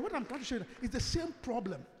nearness, and what I'm trying to show you is the same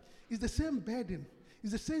problem, it's the same burden,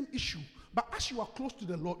 it's the same issue. But as you are close to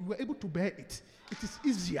the Lord, you are able to bear it. It is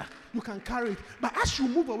easier. You can carry it. But as you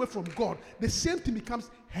move away from God, the same thing becomes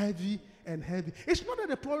heavy and heavy. It's not that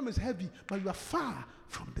the problem is heavy, but you are far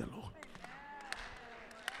from the Lord.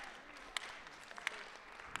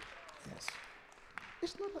 Yes.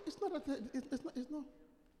 It's not.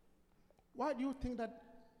 Why do you think that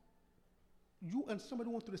you and somebody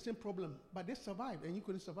went through the same problem, but they survived and you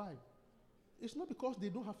couldn't survive? It's not because they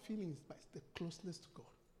don't have feelings, but it's the closeness to God.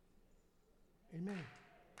 Amen.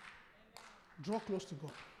 Draw close to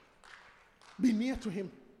God. Be near to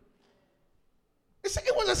Him. He said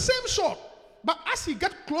it was the same sword. But as he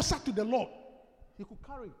got closer to the Lord, he could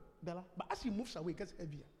carry it. But as he moves away, it gets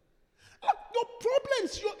heavier. Look, your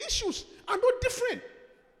problems, your issues are not different.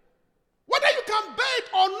 Whether you can bear it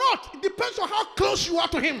or not, it depends on how close you are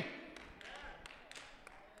to him.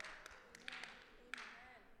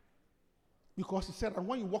 Because he said that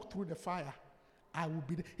when you walk through the fire, I will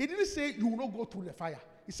be there. He didn't say you will not go through the fire.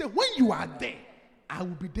 He said when you are there, I will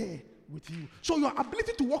be there with you. So your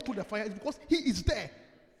ability to walk through the fire is because he is there.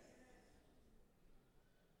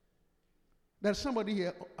 There's somebody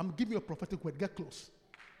here, I'm giving you a prophetic word. Get close.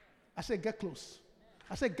 I said get close.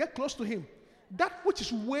 I said get close to him. That which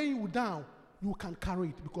is weighing you down, you can carry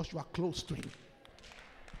it because you are close to him.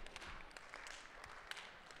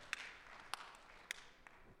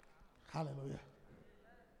 Hallelujah.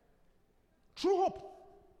 True hope.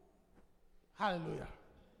 Hallelujah.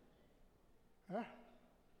 Yeah.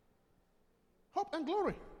 Hope and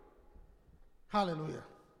glory. Hallelujah.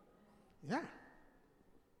 Yeah.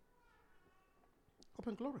 Hope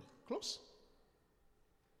and glory. Close.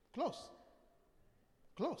 Close.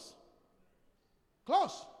 Close.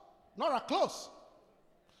 Close. Not a close.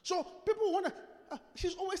 So people wonder,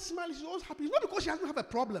 she's always smiling, she's always happy. It's not because she doesn't have a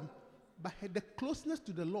problem, but the closeness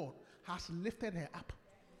to the Lord has lifted her up.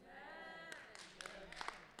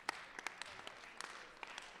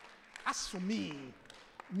 As for me,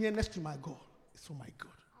 nearness to my God is for my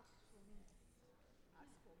good.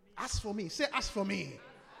 As for me, say as for me.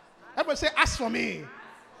 Everybody say as for me.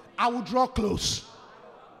 I will draw close.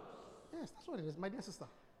 Yes, that's what it is, my dear sister.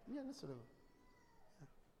 Yeah, that's what it is.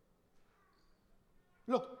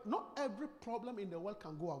 Look, not every problem in the world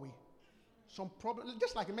can go away. Some problem,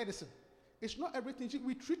 just like in medicine, it's not everything.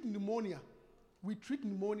 We treat pneumonia. We treat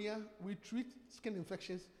skin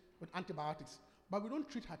infections with antibiotics. But we don't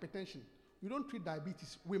treat hypertension. We don't treat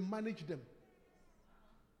diabetes. We manage them.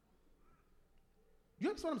 You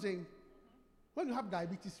understand what I'm saying? When you have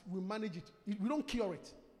diabetes, we manage it. We don't cure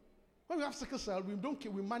it. When we have sickle cell, we don't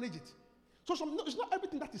cure, we manage it. So it's not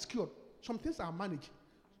everything that is cured. Some things are managed.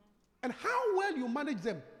 And how well you manage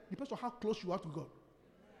them depends on how close you are to God.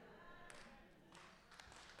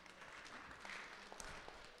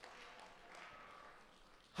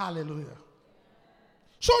 Hallelujah.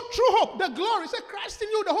 So true hope, the glory. Say Christ in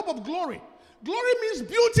you, the hope of glory. Glory means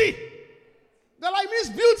beauty. The light means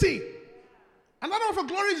beauty. Another one for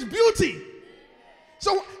glory is beauty.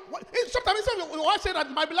 So sometimes we all say that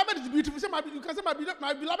my beloved is beautiful. You can say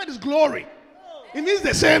my beloved is glory. It means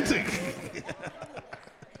the same thing.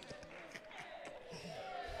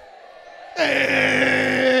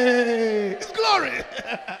 Hey, it's glory.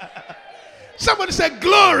 Somebody said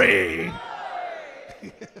glory.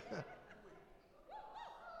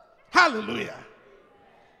 Hallelujah.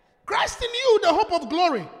 Christ in you, the hope of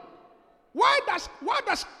glory. Why does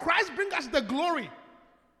Christ bring us the glory?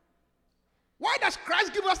 Why does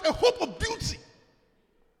Christ give us a hope of beauty?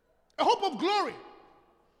 A hope of glory.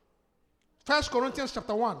 1 Corinthians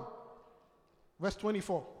chapter 1, verse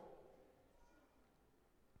 24.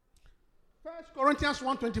 1 Corinthians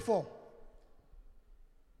 1:24.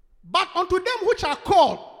 But unto them which are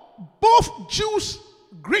called, both Jews,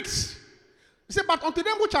 Greeks. He said, but unto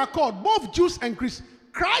them which are called, both Jews and Greeks,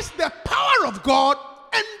 Christ the power of God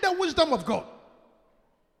and the wisdom of God.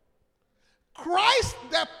 Christ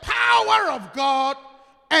the power of God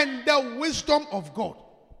and the wisdom of God.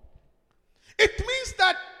 It means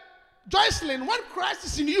that, Joycelyn, when Christ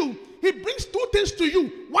is in you, he brings two things to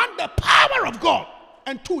you. One, the power of God,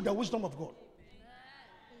 and two, the wisdom of God.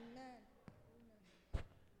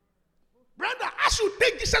 Brother, as you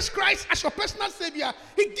take Jesus Christ as your personal Savior,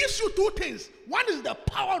 he gives you two things. One is the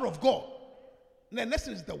power of God, and the next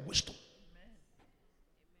is the wisdom.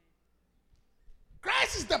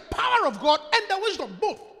 Christ is the power of God and the wisdom,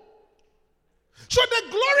 both. So the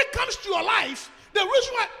glory comes to your life. The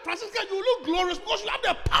reason why, Francisca, you look glorious because you have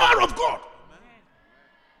the power of God.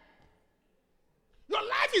 Your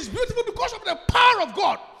life is beautiful because of the power of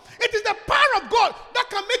God. It is the power of God that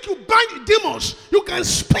can make you bind demons. You can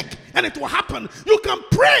speak and it will happen. You can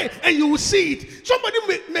pray and you will see it. Somebody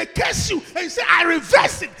may curse you and you say, I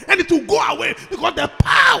reverse it, and it will go away because the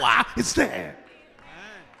power is there.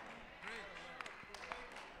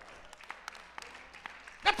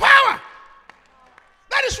 The power.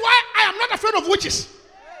 That is why I am not afraid of witches.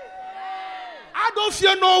 I don't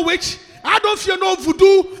fear no witch. I don't fear no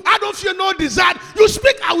voodoo. I don't fear no desert. You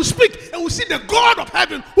speak, I will speak, and we'll see the God of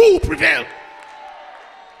heaven who will prevail.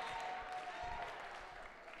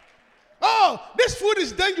 Oh, this food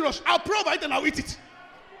is dangerous. I'll provide it and I'll eat it.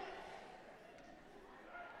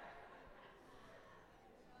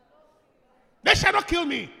 They shall not kill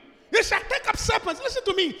me. They shall take up serpents. Listen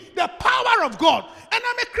to me. The power of God. And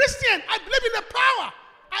I'm a Christian. I believe in the power.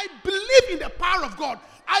 I believe in the power of God.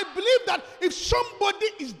 I believe that if somebody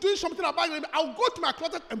is doing something about it, I'll go to my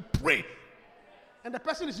closet and pray. And the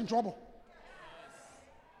person is in trouble.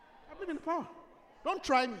 I believe in the power. Don't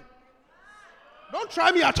try me. Don't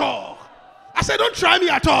try me at all. I said, don't try me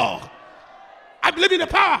at all. I believe in the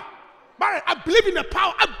power. I believe in the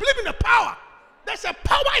power. I believe in the power. There's a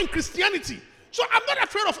power in Christianity. So I'm not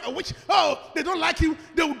afraid of a witch. Oh, they don't like you.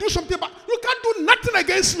 They will do something about you. Can't do nothing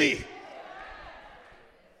against me.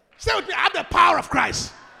 Say with me, I have the power of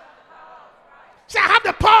Christ. Say, I have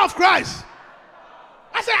the power of Christ.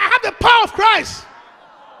 I say, I have the power of Christ.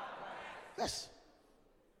 Yes.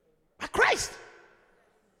 By Christ.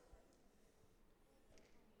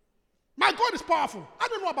 My God is powerful. I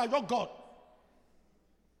don't know about your God.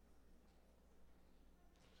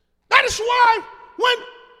 That is why when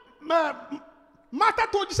Martha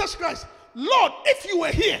told Jesus Christ, Lord, if you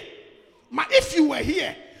were here,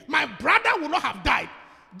 my brother would not have died.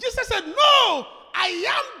 Jesus said, no, I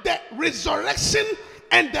am the resurrection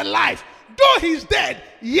and the life. Though he's dead,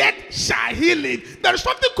 yet shall he live. There is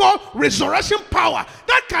something called resurrection power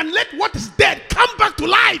that can let what is dead come back to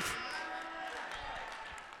life.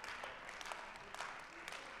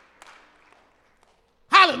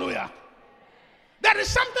 Hallelujah. There is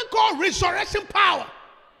something called resurrection power.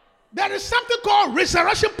 There is something called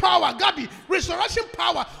resurrection power, Gabi. Resurrection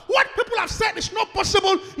power. What people have said is not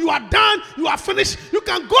possible. You are done. You are finished. You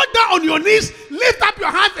can go down on your knees, lift up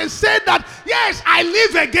your hands and say that, yes, I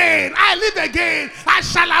live again. I live again. I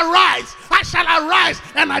shall arise. I shall arise.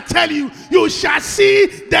 And I tell you, you shall see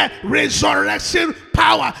the resurrection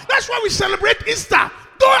power. That's why we celebrate Easter.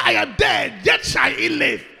 Though I am dead, yet shall he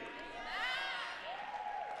live.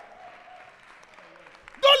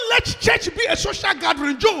 Don't let church be a social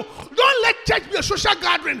gathering, Joe. Don't let church be a social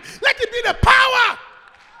gathering. Let it be the power.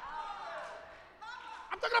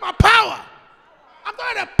 I'm talking about power. I'm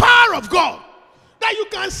talking about the power of God. That you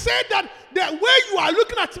can say that the way you are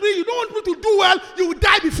looking at me, you don't want me to do well, you will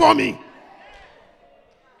die before me.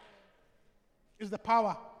 It's the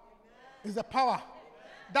power. It's the power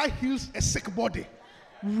that heals a sick body,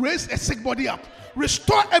 raise a sick body up,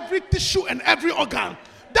 restore every tissue and every organ.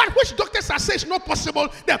 That which doctors are saying is not possible,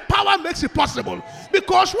 the power makes it possible.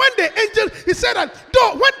 Because when the angel, he said that,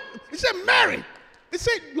 when he said, Mary, he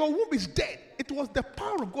said, your womb is dead. It was the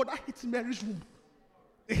power of God that hit Mary's womb.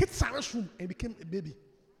 It hit Sarah's womb and became a baby.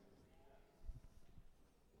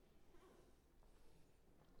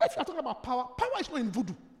 If you're talking about power, power is not in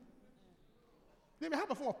voodoo. They may have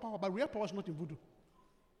a form of power, but real power is not in voodoo.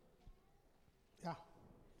 Yeah.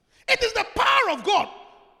 It is the power of God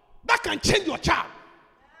that can change your child.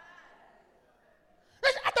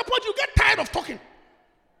 At the point you get tired of talking.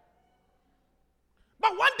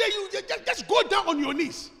 But one day you just go down on your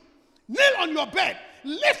knees, kneel on your bed,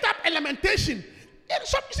 lift up a lamentation.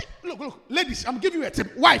 Look, ladies, I'm giving you a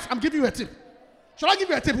tip. Wife, I'm giving you a tip. Shall I give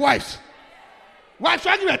you a tip, wives? Wife,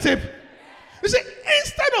 shall I give you a tip? You see,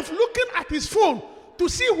 instead of looking at his phone to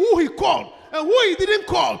see who he called and who he didn't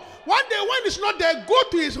call, one day when he's not there, go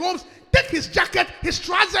to his homes, take his jacket, his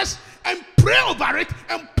trousers, and pray over it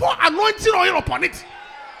and pour anointing oil upon it.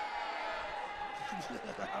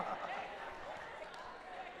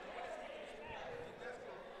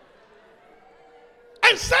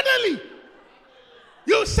 And suddenly,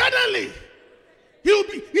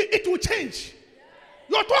 it will change.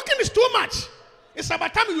 Your talking is too much. It's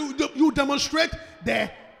about time you demonstrate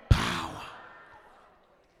the power.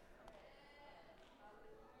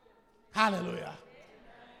 Hallelujah.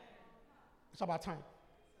 It's about time.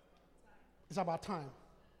 It's about time.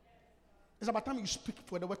 It's about time you speak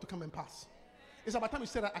for the word to come and pass. It's about time you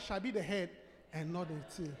say that I shall be the head and not the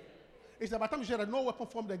tail. It's about time you say that no weapon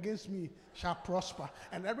formed against me shall prosper.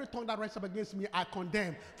 And every tongue that rises up against me, I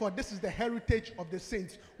condemn. For this is the heritage of the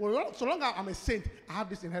saints. Well, so long as I'm a saint, I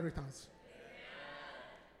have this inheritance.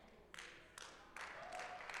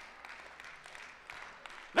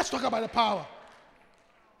 Let's talk about the power.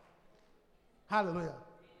 Hallelujah.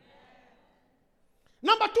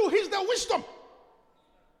 Number 2, he's the wisdom.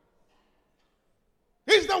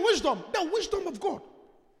 He's the wisdom of God.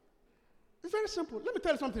 It's very simple. Let me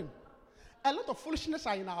tell you something. A lot of foolishness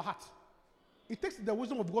are in our heart. It takes the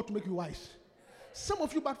wisdom of God to make you wise. Some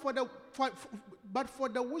of you, but for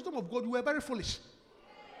the wisdom of God, you were very foolish.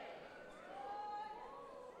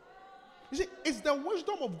 You see, it's the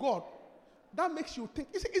wisdom of God that makes you think.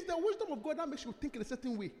 You see, it's the wisdom of God that makes you think in a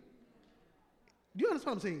certain way. Do you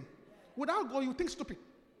understand what I'm saying? Without God, you think stupid.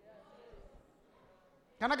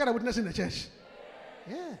 Can I get a witness in the church?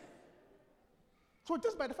 Yeah. So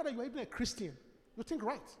just by the fact that you are even a Christian, you think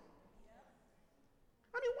right.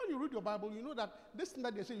 when you read your Bible, you know that this thing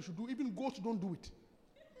that they say you should do, even goats don't do it.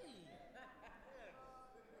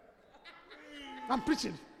 I'm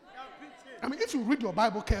preaching. I mean, if you read your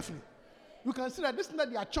Bible carefully, you can see that this thing that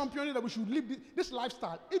they are championing, that we should live this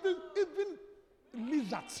lifestyle. Even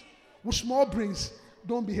lizards with small brains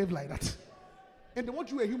don't behave like that. And they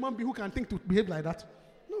want you, a human being who can think, to behave like that.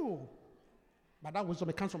 No. But that wisdom,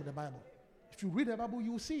 it comes from the Bible. If you read the Bible,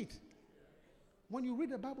 you will see it. When you read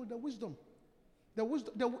the Bible, the wisdom,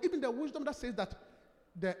 even the wisdom that says that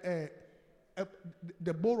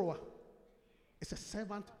the borrower is a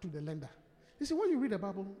servant to the lender. You see, when you read the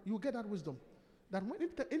Bible, you get that wisdom. That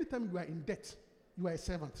anytime you are in debt, you are a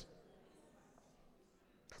servant.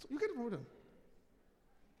 You get it from them.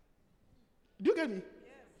 Do you get me? Yes.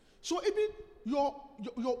 So even your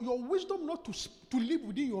wisdom not to live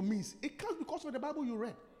within your means, it comes because of the Bible you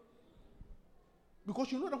read.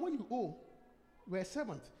 Because you know that when you owe, you are a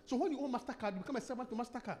servant. So when you owe MasterCard, you become a servant to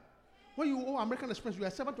MasterCard. When you owe American Express, you are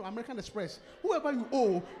a servant to American Express. Whoever you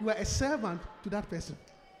owe, you are a servant to that person.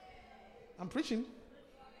 I'm preaching.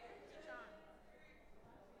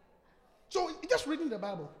 So just reading the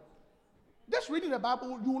Bible. Just reading the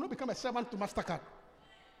Bible, you will not become a servant to MasterCard.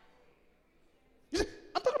 You see,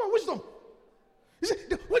 I'm talking about wisdom. You see,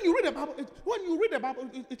 when you read the Bible,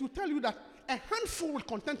 it will tell you that a handful with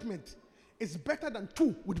contentment is better than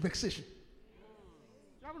two with vexation.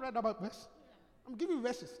 You haven't read about verse? I'm giving you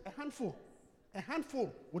verses. A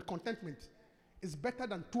handful with contentment is better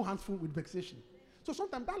than two handfuls with vexation. So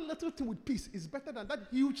sometimes that little thing with peace is better than that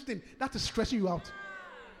huge thing that is stressing you out.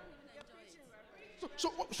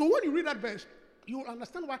 So when you read that verse, you will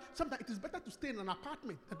understand why sometimes it is better to stay in an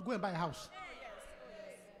apartment than to go and buy a house.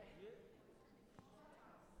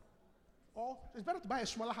 Or it's better to buy a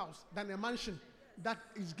smaller house than a mansion that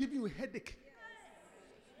is giving you a headache.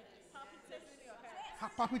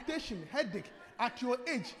 Palpitation, headache. At your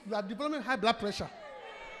age, you are developing high blood pressure.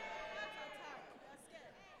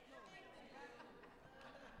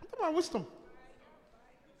 I'm talking about wisdom.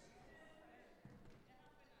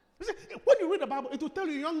 When you read the Bible, it will tell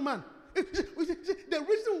you, young man. The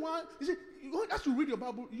reason why, as you read your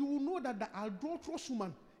Bible, you will know that the adulterous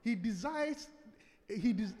woman, he desires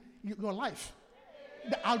your life.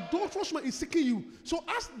 The adulterous woman is seeking you. So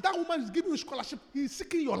as that woman is giving you scholarship, he is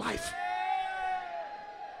seeking your life.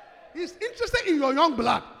 He is interested in your young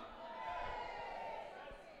blood.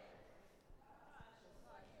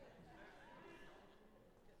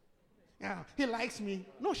 Yeah, he likes me.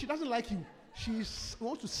 No, she doesn't like you. She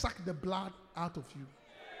wants to suck the blood out of you.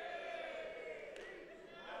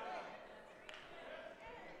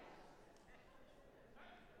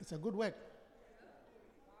 It's a good word.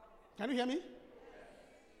 Can you hear me?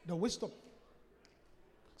 The wisdom.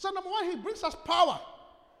 So number one, he brings us power.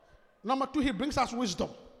 Number two, he brings us wisdom.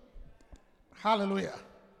 Hallelujah.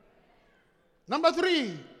 Number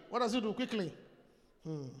three, what does he do quickly?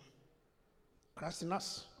 Christ in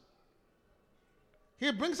us.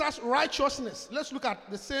 He brings us righteousness. Let's look at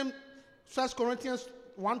the same 1 Corinthians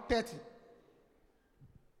 1:30.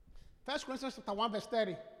 1 Corinthians chapter 1 verse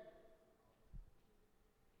 30.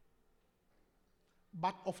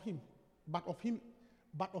 But of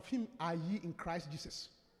him are ye in Christ Jesus,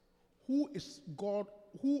 who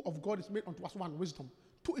of God is made unto us one, wisdom.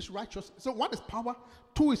 Two is righteousness. So one is power,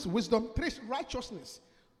 two is wisdom, three is righteousness.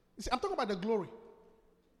 You see, I'm talking about the glory.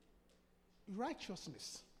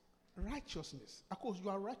 Righteousness. Of course, you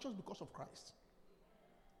are righteous because of Christ.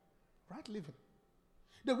 Right living.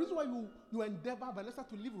 The reason why you endeavor, Vanessa,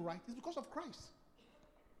 to live right is because of Christ.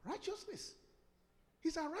 Righteousness.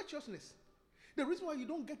 He's our righteousness. The reason why you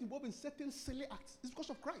don't get involved in certain silly acts is because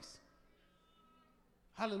of Christ.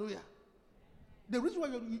 Hallelujah. The reason why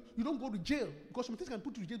you don't go to jail, because some things can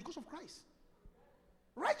put you to jail, because of Christ.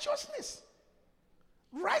 Righteousness.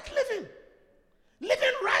 Right living.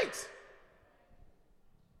 Living right.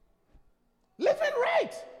 Living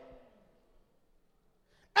right.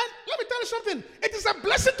 And let me tell you something. It is a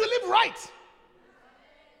blessing to live right.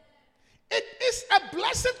 It is a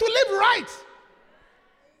blessing to live right.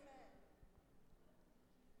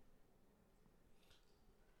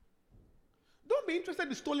 Don't be interested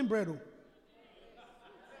in stolen bread.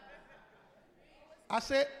 I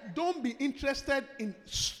say, don't be interested in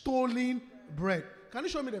stolen bread. Can you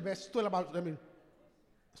show me the verse?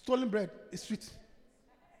 Stolen bread is sweet,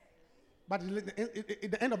 but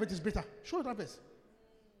the end of it is bitter. Show that verse.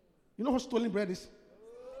 You know what stolen bread is?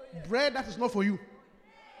 Bread that is not for you.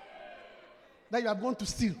 That you have gone to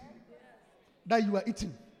steal. That you are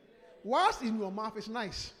eating. Whilst in your mouth is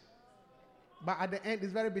nice, but at the end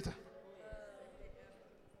it's very bitter.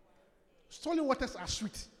 Stolen waters are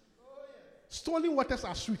sweet. Stolen waters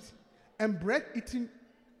are sweet. And bread eaten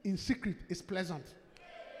in secret is pleasant.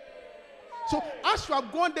 So as you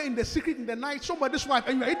have gone there in the secret in the night, somebody's wife,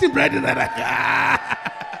 and you are eating bread in the night.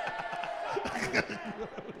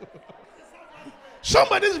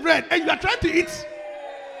 Somebody's bread, and you are trying to eat.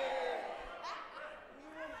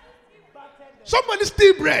 Somebody's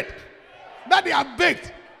steal bread that they have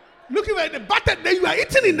baked. Looking at the butter that you are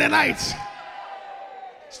eating in the night.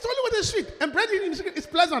 Stolen with is sweet, and bread eating in secret is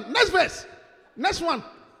pleasant. Next verse. Next one.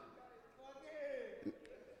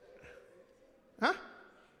 Huh?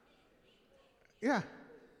 Yeah.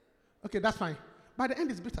 Okay, that's fine. By the end,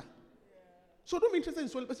 it's bitter. So don't be interested in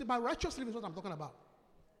stolen, but righteous living is what I'm talking about.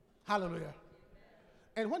 Hallelujah.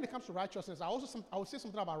 And when it comes to righteousness, I will say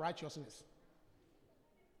something about righteousness.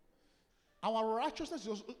 Our righteousness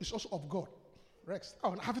is also of God. Rex,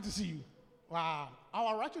 I'm happy to see you. Wow.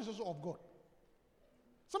 Our righteousness is also of God.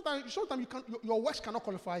 Sometimes your works cannot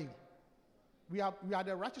qualify you. We are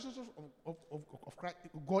the righteousness of Christ,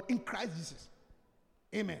 God in Christ Jesus.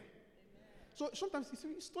 Amen. So sometimes you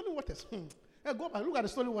see stolen waters. Hey, go up and look at the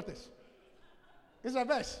stolen waters. It's a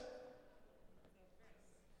verse.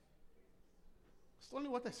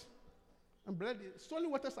 Stolen waters. And bread. Stolen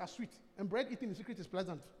waters are sweet, and bread eaten in secret is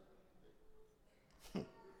pleasant.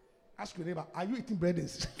 Ask your neighbor, are you eating bread in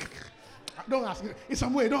secret? Don't ask. In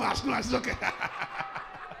some way, don't ask. No, it's okay.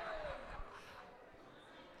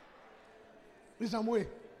 In some way.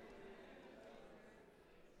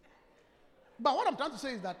 But what I'm trying to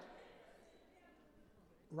say is that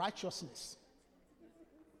righteousness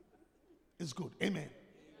is good. Amen.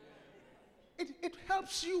 It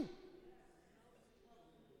helps you.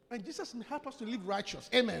 And Jesus will help us to live righteous.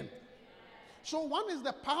 Amen. So 1 is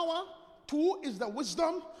the power, 2 is the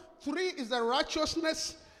wisdom, 3 is the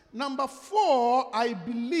righteousness. Number 4, I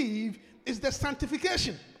believe, is the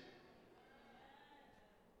sanctification.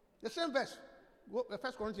 The same verse. 1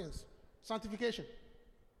 Corinthians. Sanctification.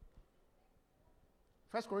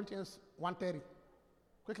 1 Corinthians 1:30.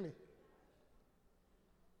 Quickly.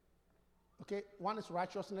 Okay, 1 is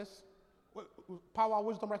righteousness, power,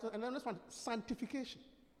 wisdom, righteousness, and then this one, sanctification.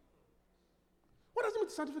 What does it mean,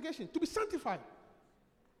 sanctification? To be sanctified.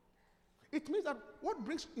 It means that what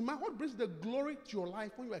brings the glory to your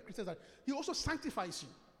life when you are a Christian is that He also sanctifies you.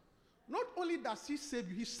 Not only does He save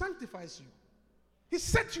you, He sanctifies you. He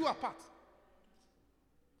sets you apart.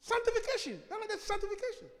 Sanctification. That's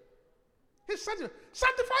sanctification. He's sanctified.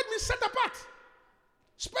 Sanctified means set apart.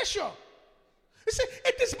 Special. You see,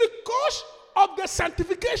 it is because of the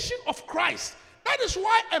sanctification of Christ. That is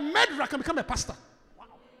why a murderer can become a pastor. Wow.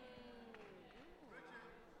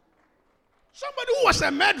 Somebody who was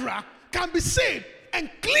a murderer can be saved and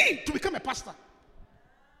clean to become a pastor.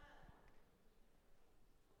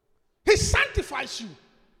 He sanctifies you.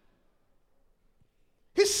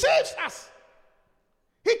 He saves us.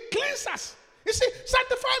 He cleans us. You see,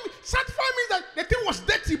 sanctify means that the thing was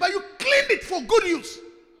dirty, but you cleaned it for good use.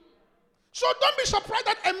 So don't be surprised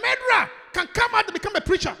that a murderer can come out and become a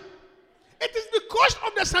preacher. It is because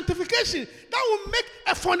of the sanctification that will make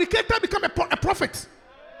a fornicator become a prophet.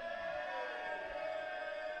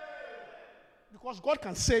 Because God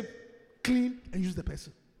can save, clean, and use the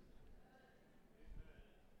person.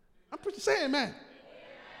 I'm pretty say amen.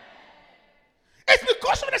 It's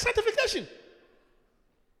because of the sanctification.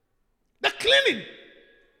 The cleaning.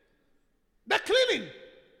 The cleaning.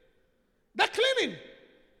 The cleaning.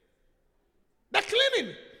 The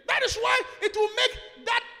cleaning. That is why it will make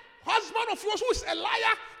that husband of yours who is a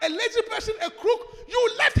liar, a lazy person, a crook, you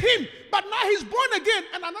left him, but now he's born again,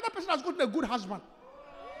 and another person has gotten a good husband.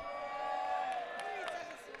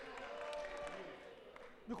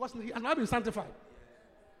 Because he has now been sanctified.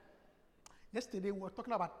 Yesterday we were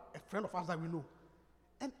talking about a friend of ours that we know.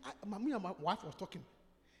 And me and my wife was talking.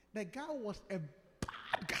 The guy was a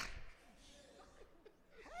bad guy.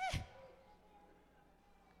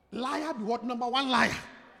 Liar be what? Number 1 liar.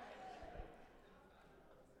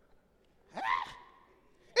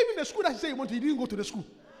 Even the school that he said he went to, he didn't go to the school.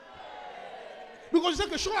 Because he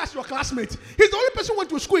said, show us your classmate. He's the only person who went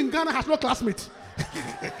to a school in Ghana has no classmate.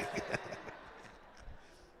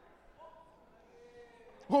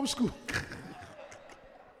 Homeschool.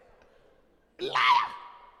 Liar.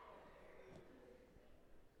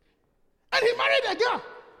 And he married a girl.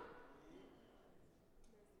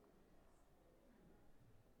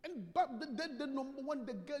 And but the number one,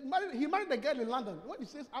 the girl he married the girl in London. When he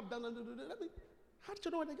says up, down, how did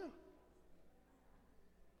you know what the girl?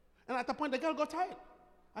 And at the point, the girl got tired.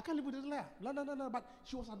 I can't live with this liar. No. But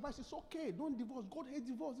she was advised, it's okay, don't divorce. God hates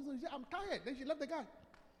divorce. She said, I'm tired. Then she left the guy.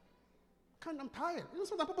 I'm tired. You know,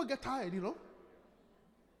 sometimes people get tired, you know.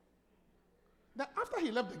 Then after he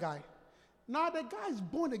left the guy, now the guy is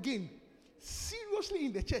born again. seriously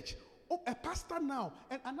in the church. Oh, a pastor now,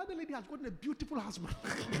 and another lady has gotten a beautiful husband.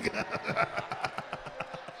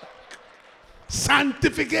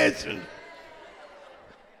 Sanctification.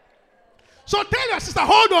 So tell your sister,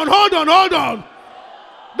 hold on.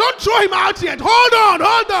 Don't throw him out yet. Hold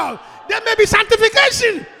on. There may be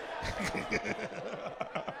sanctification.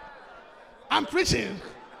 I'm preaching.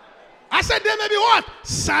 I said there may be what?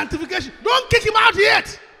 Sanctification. Don't kick him out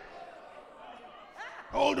yet.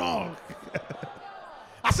 Hold on.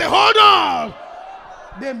 I said, hold on.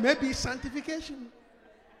 There may be sanctification.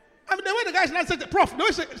 I mean, the way the guy is not such a prof, the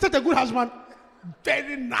way such a good husband,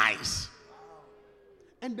 very nice.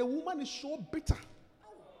 And the woman is so bitter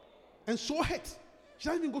and so hurt. She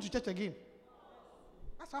doesn't even go to church again.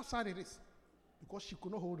 That's how sad it is. Because she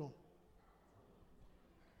could not hold on.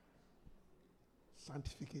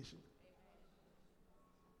 Sanctification.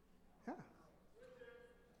 Yeah.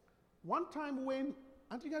 One time when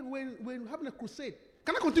having a crusade.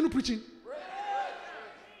 Can I continue preaching?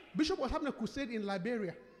 Bishop was having a crusade in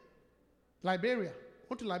Liberia. Went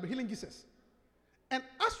to Liberia, healing Jesus. And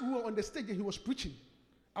as we were on the stage and he was preaching,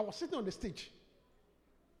 I was sitting on the stage.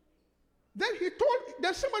 Then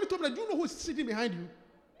somebody told me, do you know who is sitting behind you?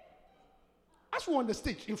 As we were on the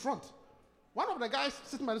stage in front, one of the guys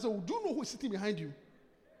sitting behind said, do you know who is sitting behind you?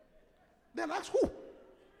 Then I asked, who?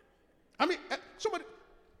 I mean, somebody,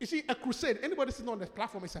 you see, a crusade, anybody sitting on the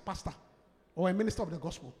platform is a pastor or a minister of the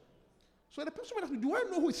gospel. So the person asked me, do I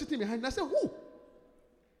know who is sitting behind? And I said, who?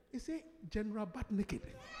 He said, General Butt Naked.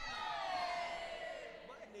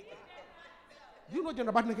 You know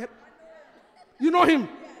General Butt Naked? You know him?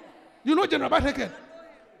 You know General Butt Naked?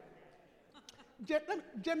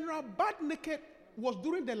 General Butt Naked was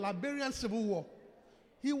during the Liberian Civil War.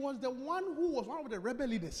 He was the one who was one of the rebel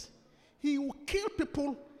leaders. He would kill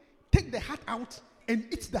people, take the heart out, and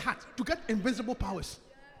eat the heart to get invincible powers.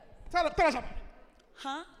 Tell us about it.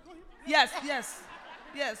 Huh? Yes.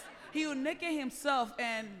 He would naked himself,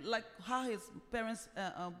 and like how his parents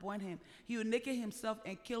born him, he would naked himself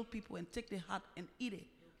and kill people and take the heart and eat it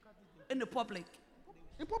in the public.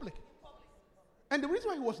 In public. And the reason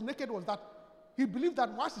why he was naked was that he believed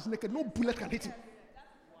that once he's naked, no bullet can hit him.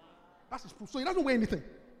 That's his proof. So he doesn't wear anything.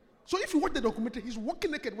 So if you watch the documentary, he's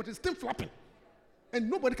walking naked with his thing flapping, and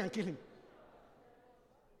nobody can kill him.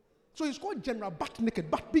 So he's called General Butt Naked.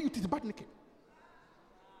 B-U-T, Butt Naked.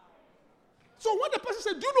 So when the person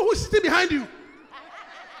said, do you know who's sitting behind you?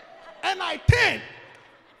 And I turned.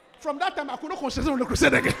 From that time, I could not concentrate on the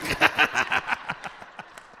crusade again.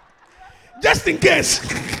 Just in case.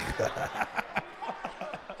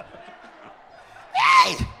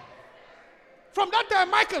 Hey! From that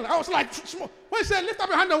time, Michael, I was like, when he said, lift up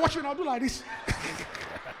your hand and watch me, I'll do like this.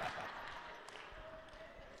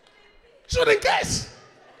 So in case,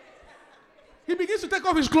 he begins to take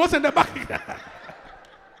off his clothes and the back.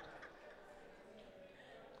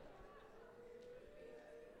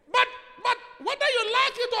 But whether you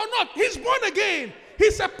like it or not, he's born again.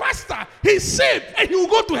 He's a pastor. He's saved, and he will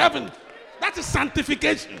go to heaven. That is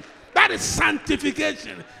sanctification.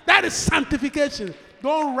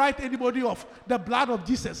 Don't write anybody off. The blood of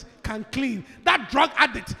Jesus can clean. That drug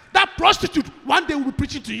addict, that prostitute, one day will be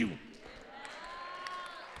preaching to you.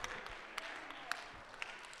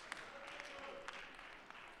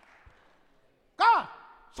 God,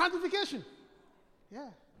 sanctification. Yeah.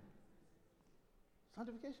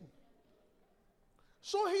 Sanctification.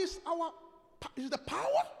 So he's the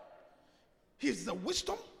power. He's the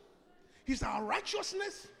wisdom. He's our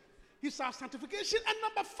righteousness. He's our sanctification. And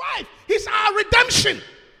number 5, he's our redemption. Amen.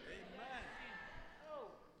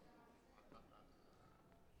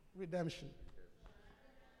 Redemption.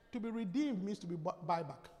 To be redeemed means to be buy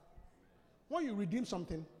back. When you redeem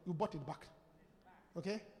something, you bought it back.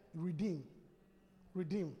 Okay? Redeem.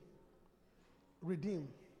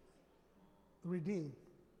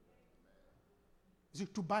 You see,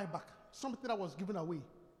 to buy back. Something that was given away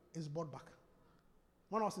is bought back.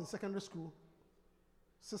 When I was in secondary school,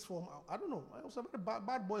 sixth form, I don't know. I was a very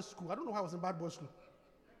bad boys' school. I don't know why I was in bad boys' school.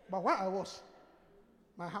 But where I was,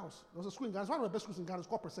 my house, there was a school in Ghana. It's one of the best schools in Ghana. It's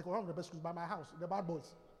called Presec, one of the best schools by my house, the bad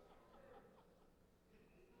boys.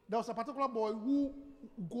 There was a particular boy who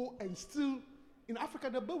go and steal. In Africa,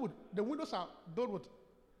 the windows are built with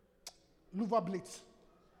louver blades.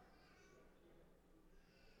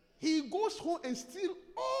 He goes home and steals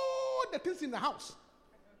all the things in the house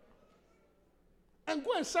and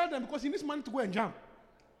go and sell them because he needs money to go and jam.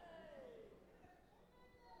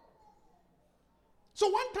 So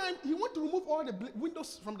one time, he went to remove all the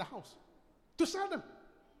windows from the house to sell them.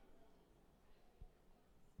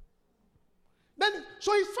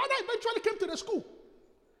 So his father eventually came to the school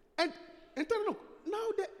and told him, look,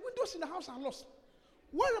 now the Those in the house are lost.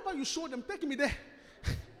 Wherever you show them, take me there.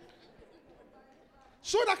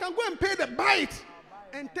 So that I can go and pay the bite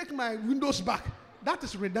and take my windows back. That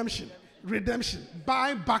is redemption. Redemption.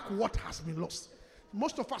 Buy back what has been lost.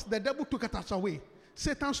 Most of us, the devil took us away.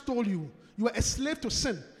 Satan stole you. You are a slave to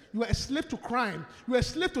sin. You are a slave to crime. You are a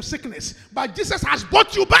slave to sickness. But Jesus has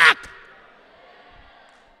bought you back.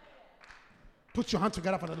 Put your hand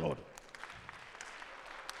together for the Lord.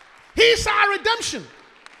 He is our redemption.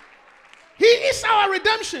 He is our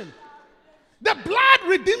redemption. The blood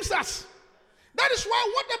redeems us. That is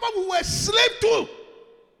why whatever we were slave to,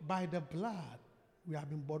 by the blood, we have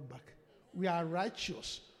been bought back. We are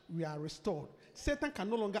righteous. We are restored. Satan can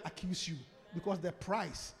no longer accuse you because the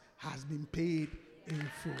price has been paid in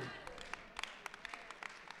full.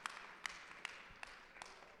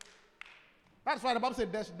 That's why the Bible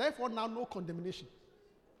said there's therefore now no condemnation.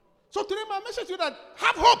 So today my message to you that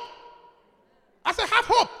have hope. I say have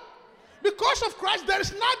hope. Because of Christ, there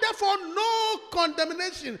is now therefore no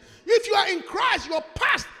condemnation. If you are in Christ, your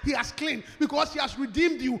past he has cleaned because he has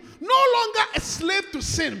redeemed you. No longer a slave to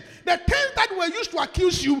sin. The things that were used to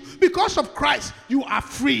accuse you, because of Christ, you are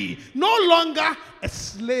free. No longer a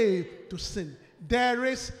slave to sin. There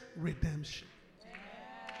is redemption.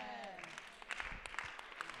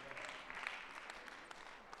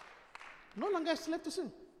 No longer a slave to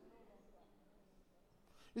sin.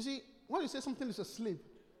 You see, when you say something is a slave,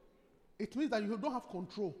 it means that you don't have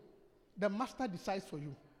control. The master decides for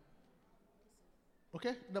you.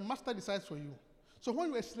 Okay? The master decides for you. So when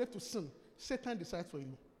you're a slave to sin, Satan decides for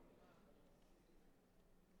you.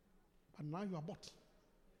 But now you are bought.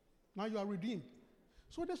 Now you are redeemed.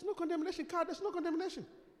 So there's no condemnation. There's no condemnation.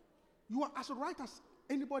 You are as right as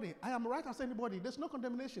anybody. I am right as anybody. There's no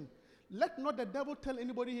condemnation. Let not the devil tell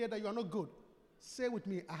anybody here that you are not good. Say with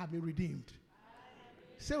me, I have been redeemed.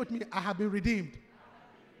 Say with me, I have been redeemed.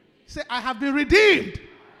 Say, I have been redeemed.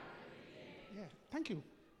 Yeah, thank you.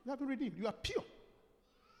 You have been redeemed. You are pure.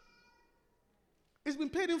 It's been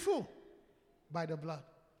paid in full by the blood.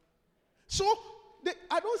 So,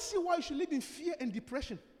 I don't see why you should live in fear and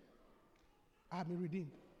depression. I have been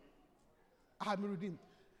redeemed. I have been redeemed.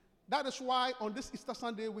 That is why on this Easter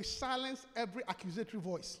Sunday, we silence every accusatory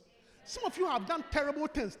voice. Some of you have done terrible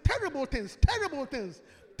things that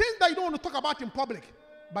you don't want to talk about in public,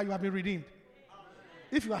 but you have been redeemed.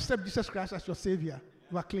 If you accept Jesus Christ as your Savior,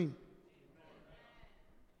 you are clean.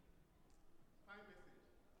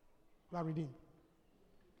 You are redeemed.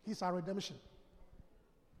 He's our redemption.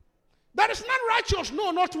 There is none righteous,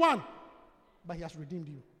 no, not one. But he has redeemed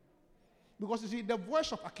you. Because you see, the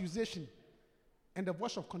voice of accusation and the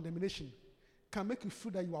voice of condemnation can make you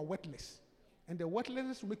feel that you are worthless. And the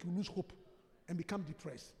worthlessness will make you lose hope and become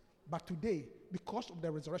depressed. But today, because of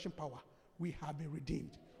the resurrection power, we have been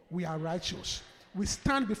redeemed. We are righteous. We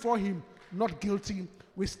stand before him not guilty.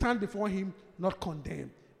 We stand before him not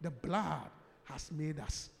condemned. The blood has made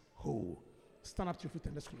us whole. Stand up to your feet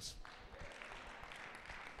and let's close.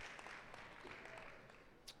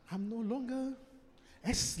 I'm no longer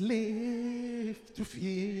a slave to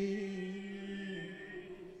fear.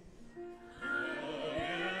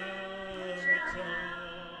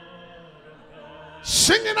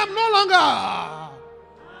 Singing, I'm no longer.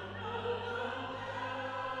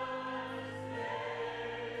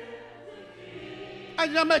 I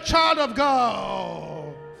am a child of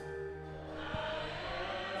God.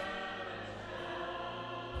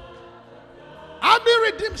 I'll be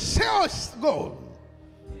redeemed. Sales go.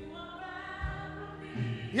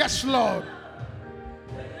 Yes, Lord.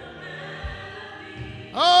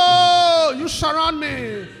 Oh, you surround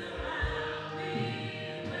me.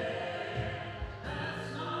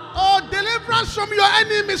 Oh, deliverance from your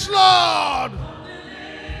enemies, Lord.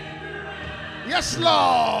 Yes,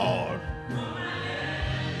 Lord.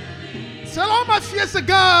 Tell all my fears to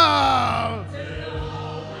God.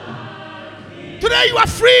 Today you are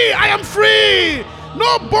free. I am free.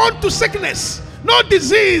 No bond to sickness. No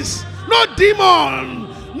disease. No demon.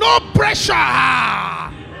 No pressure.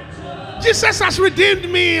 Jesus has redeemed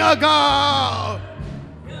me, oh God.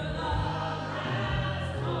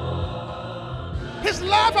 His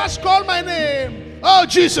love has called my name. Oh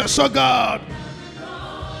Jesus, oh God.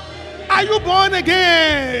 Are you born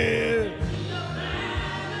again?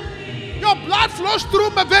 Your blood flows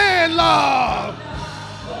through my vein, Lord.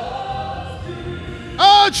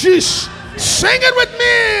 Oh, Jesus. Sing it with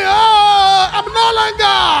me. Oh, I'm no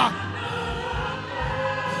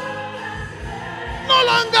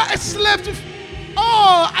longer a slave to.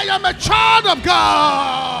 Oh, I am a child of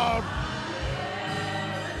God.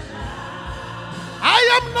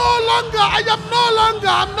 I'm no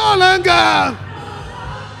longer.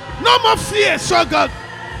 No more fear, so God.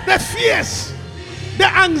 the fears, the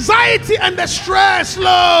anxiety and the stress,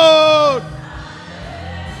 Lord.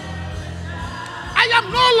 I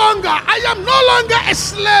am no longer a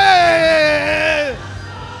slave.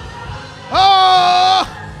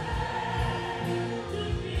 Oh.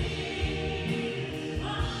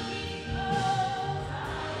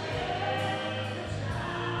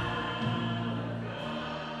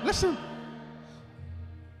 Listen.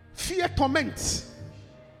 Fear torments.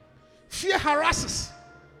 Fear harasses.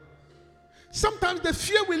 Sometimes the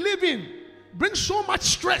fear we live in brings so much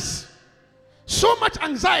stress, so much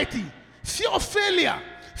anxiety, fear of failure,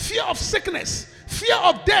 fear of sickness, fear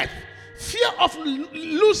of death, fear of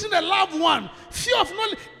losing a loved one, fear of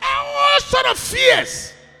knowledge, all sort of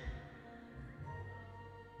fears.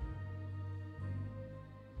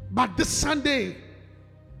 But this Sunday,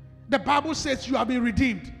 the Bible says you have been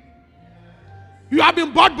redeemed. You have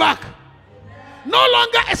been bought back. No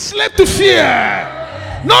longer a slave to fear.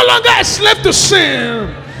 No longer a slave to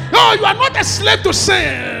sin. No, you are not a slave to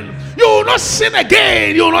sin. You will not sin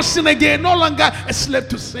again. You will not sin again. No longer a slave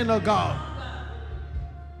to sin, oh God.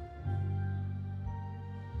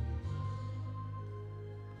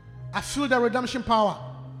 I feel the redemption power.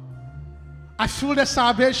 I feel the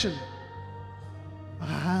salvation.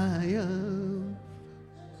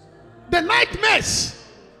 The nightmares,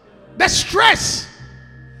 the stress.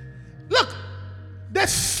 Look, the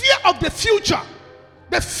fear of the future.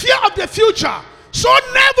 The fear of the future. So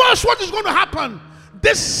nervous what is going to happen.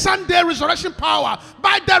 This Sunday, resurrection power.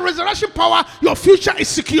 By the resurrection power, your future is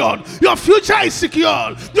secured. Your future is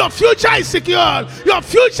secured. Your future is secured. Your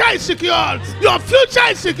future is secured. Your future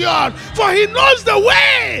is secured. For he knows the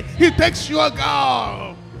way he takes you,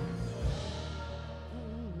 God.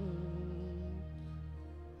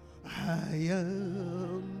 I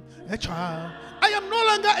am a child. I am no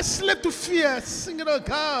longer a slave to fear. Sing it, oh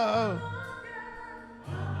God.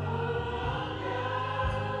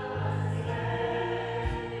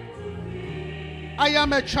 I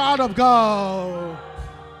am a child of God.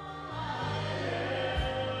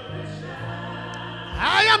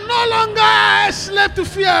 I am no longer a slave to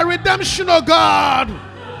fear. Redemption, oh God.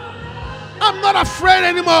 I'm not afraid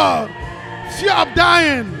anymore. Fear of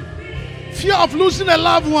dying. Fear of losing a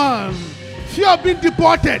loved one. Fear of being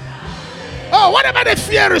deported. Oh, whatever the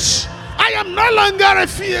fear is, I am no longer a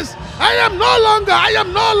fear. I am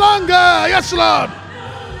no longer. Yes, Lord.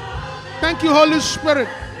 Thank you, Holy Spirit.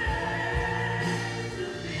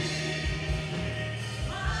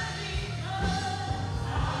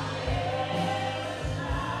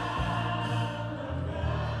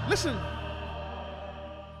 Listen,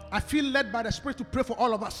 I feel led by the Spirit to pray for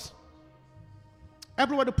all of us.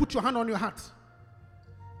 Everybody put your hand on your heart.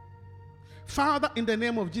 Father, in the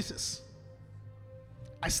name of Jesus,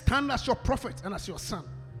 I stand as your prophet and as your son.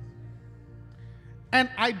 And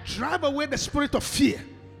I drive away the spirit of fear,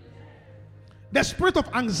 the spirit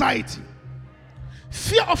of anxiety,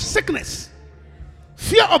 fear of sickness,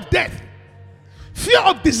 fear of death, fear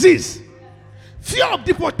of disease, fear of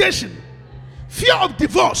deportation, fear of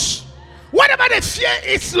divorce. Whatever the fear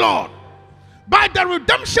is, Lord, by the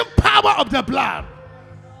redemption power of the blood,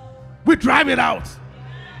 we drive it out.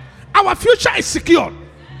 Our future is secured.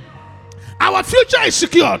 Our future is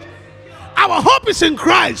secured. Our hope is in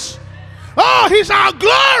Christ. Oh, He's our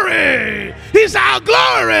glory. He's our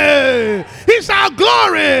glory. He's our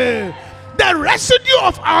glory. The residue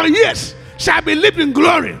of our years shall be lived in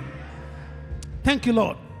glory. Thank you,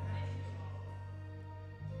 Lord.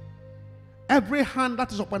 Every hand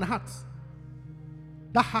that is upon the heart,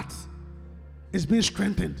 that heart is being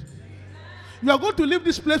strengthened. You are going to leave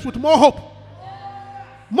this place with more hope,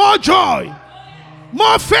 more joy,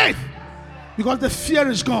 more faith, because the fear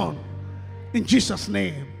is gone. In Jesus'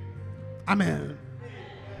 name, amen.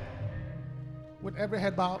 With every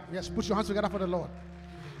head bowed, yes, put your hands together for the Lord.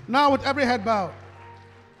 Now, with every head bowed,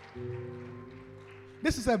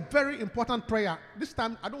 this is a very important prayer. This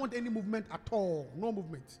time, I don't want any movement at all. No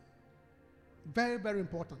movement. Very, very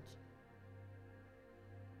important.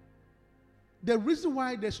 The reason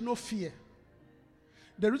why there's no fear,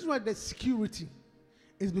 the reason why there's security,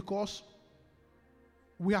 is because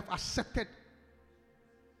we have accepted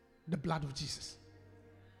the blood of Jesus.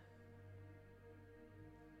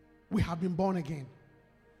 We have been born again.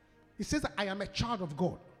 He says that I am a child of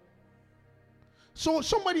God. So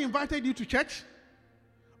somebody invited you to church,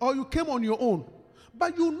 or you came on your own,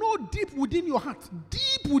 but you know deep within your heart,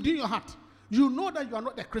 you know that you are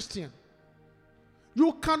not a Christian.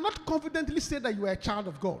 You cannot confidently say that you are a child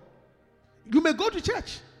of God. You may go to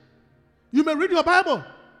church, you may read your Bible,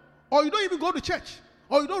 or you don't even go to church,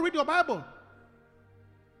 or you don't read your Bible.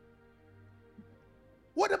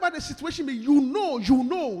 Whatever the situation may be, you know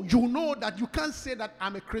that you can't say that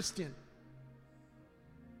I'm a Christian.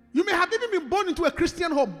 You may have even been born into a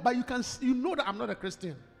Christian home, but you know that I'm not a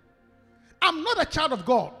Christian. I'm not a child of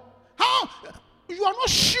God. How? You are not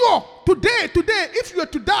sure today, if you are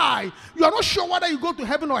to die, you are not sure whether you go to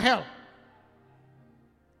heaven or hell.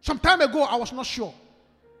 Some time ago, I was not sure.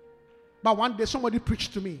 But one day, somebody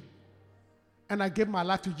preached to me, and I gave my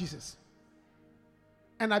life to Jesus.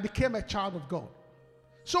 And I became a child of God.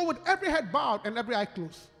 So with every head bowed and every eye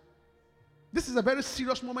closed, this is a very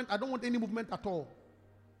serious moment. I don't want any movement at all.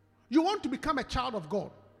 You want to become a child of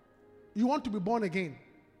God. You want to be born again.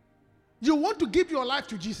 You want to give your life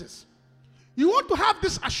to Jesus. You want to have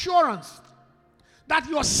this assurance that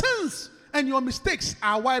your sins and your mistakes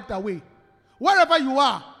are wiped away. Wherever you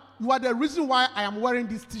are the reason why I am wearing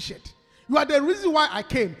this t-shirt. You are the reason why I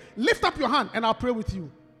came. Lift up your hand and I'll pray with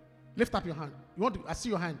you. Lift up your hand. I see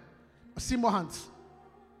your hand. I see more hands.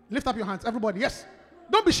 Lift up your hands, everybody. Yes.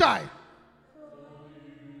 Don't be shy.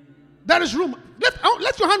 There is room.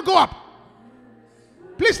 Let your hand go up.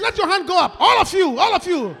 Please let your hand go up. All of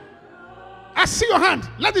you. I see your hand.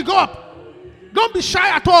 Let it go up. Don't be shy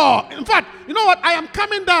at all. In fact, you know what? I am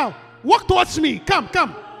coming down. Walk towards me. Come.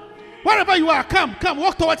 Wherever you are, come.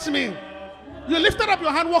 Walk towards me. You lifted up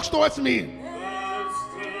your hand, walk towards me.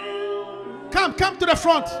 Come to the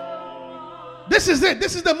front. This is it.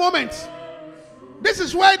 This is the moment. This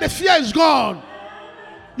is where the fear is gone.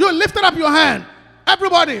 You lifted up your hand.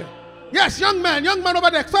 Everybody. Yes, young man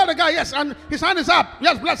over there. Saw the guy, yes, and his hand is up.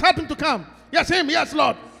 Yes, bless, help him to come. Yes, him, yes,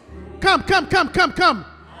 Lord. Come.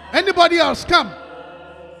 Anybody else, come.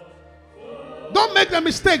 Don't make the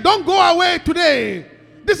mistake. Don't go away today.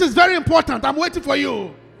 This is very important. I'm waiting for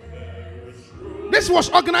you. This was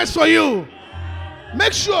organized for you.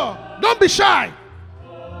 Make sure. Don't be shy.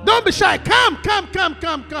 Come.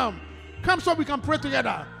 Come so we can pray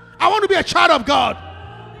together. I want to be a child of God.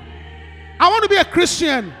 I want to be a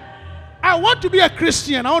Christian. I want to be a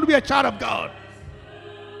child of God.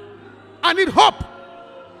 I need hope.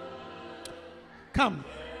 Come.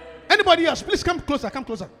 Anybody else? Please come closer.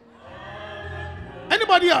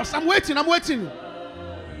 Anybody else? I'm waiting.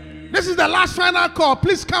 This is the last final call.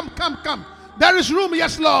 Please come. There is room.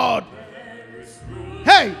 Yes, Lord.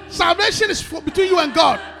 Hey, salvation is between you and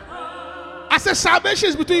God. I said salvation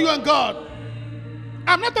is between you and God.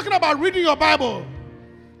 I'm not talking about reading your Bible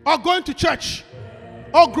or going to church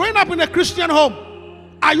or growing up in a Christian home.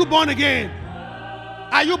 Are you born again?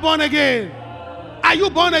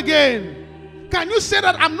 Can you say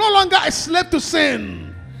that I'm no longer a slave to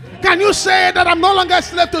sin? Can you say that I'm no longer a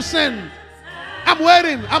slave to sin? I'm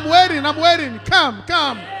waiting.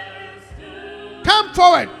 Come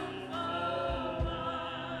forward.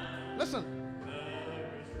 Listen.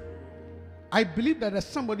 I believe that there's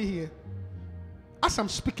somebody here. As I'm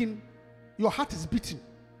speaking, your heart is beating.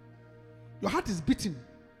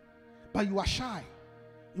 But you are shy.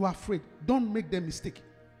 You are afraid. Don't make the mistake.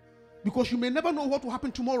 Because you may never know what will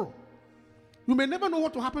happen tomorrow. You may never know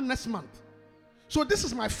what will happen next month. So this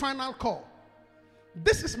is my final call.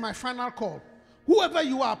 Whoever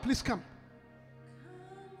you are, please come.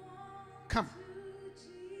 Come.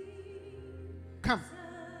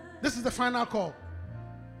 This is the final call.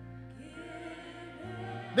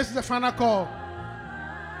 This is the final call.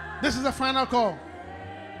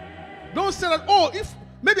 Don't say that, if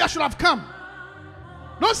maybe I should have come.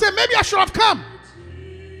 Don't say maybe I should have come.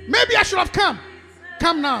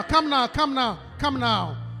 Come now.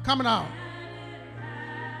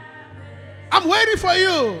 I'm waiting for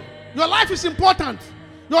you. Your life is important.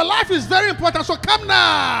 Your life is very important. So come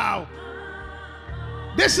now.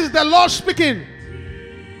 This is the Lord speaking.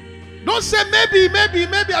 Don't say maybe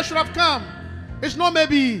I should have come. It's not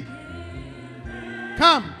maybe.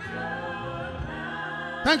 Come.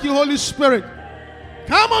 Thank you, Holy Spirit.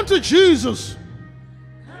 Come unto Jesus.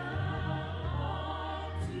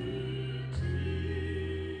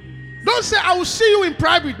 Don't say I will see you in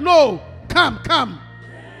private. No. Come.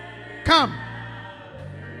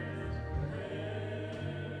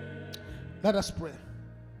 Let us pray.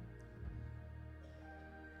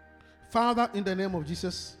 Father, in the name of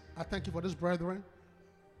Jesus, I thank you for this brethren.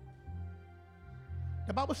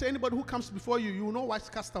 The Bible says anybody who comes before you, you will know why it's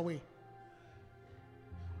cast away.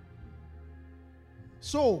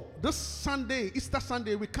 So, this Sunday, Easter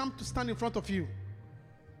Sunday, we come to stand in front of you.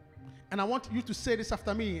 And I want you to say this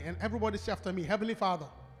after me, and everybody say after me. Heavenly Father,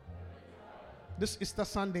 this Easter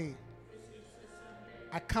Sunday,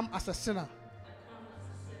 I come as a sinner.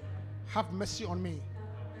 Have mercy on me.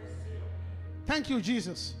 Thank you,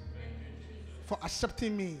 Jesus, for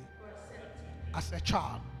accepting me as a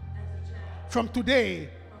child. From today,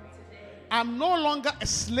 I'm no longer a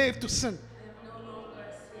slave to sin.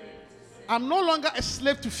 I'm no longer a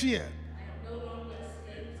slave to fear.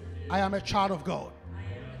 I am a child of God.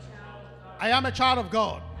 I am a child of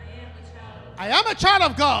God. I am a child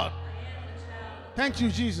of God. Thank you,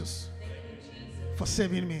 Jesus, for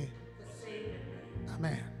saving me.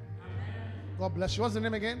 Amen. God bless you. What's the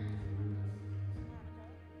name again?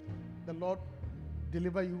 The Lord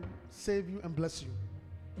deliver you, save you, and bless you.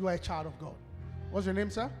 You are a child of God. What's your name,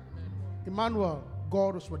 sir? Emmanuel.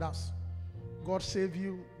 God is with us. God save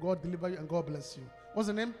you, God deliver you, and God bless you. What's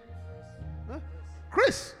the name? Huh?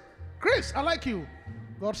 Chris. Chris, I like you.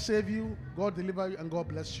 God save you, God deliver you, and God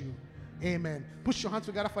bless you. Amen. Push your hands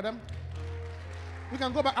together for them. We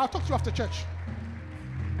can go back. I'll talk to you after church.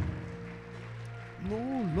 No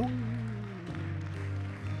longer.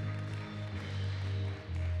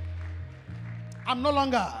 I'm no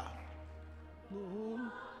longer. No.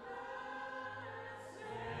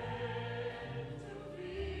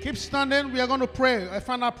 Keep standing. We are going to pray. A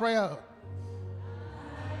final prayer.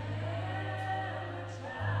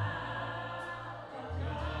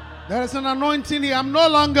 There is an anointing here. I'm no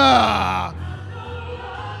longer.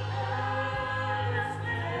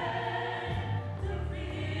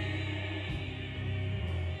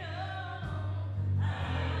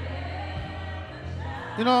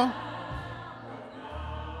 You know,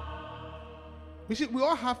 we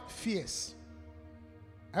all have fears.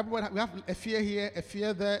 Everybody, we have a fear here, a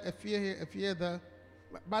fear there, a fear here, a fear there.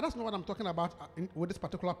 But that's not what I'm talking about with this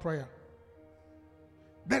particular prayer.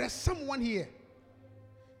 There is someone here.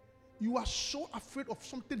 You are so afraid of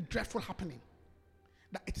something dreadful happening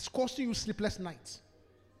that it is costing you sleepless nights.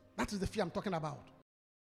 That is the fear I'm talking about.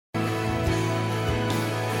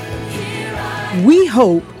 We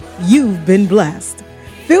hope you've been blessed.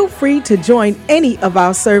 Feel free to join any of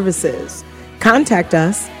our services. Contact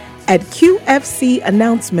us at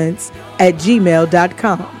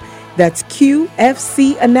qfcannouncements@gmail.com. That's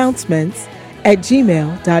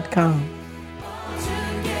qfcannouncements@gmail.com.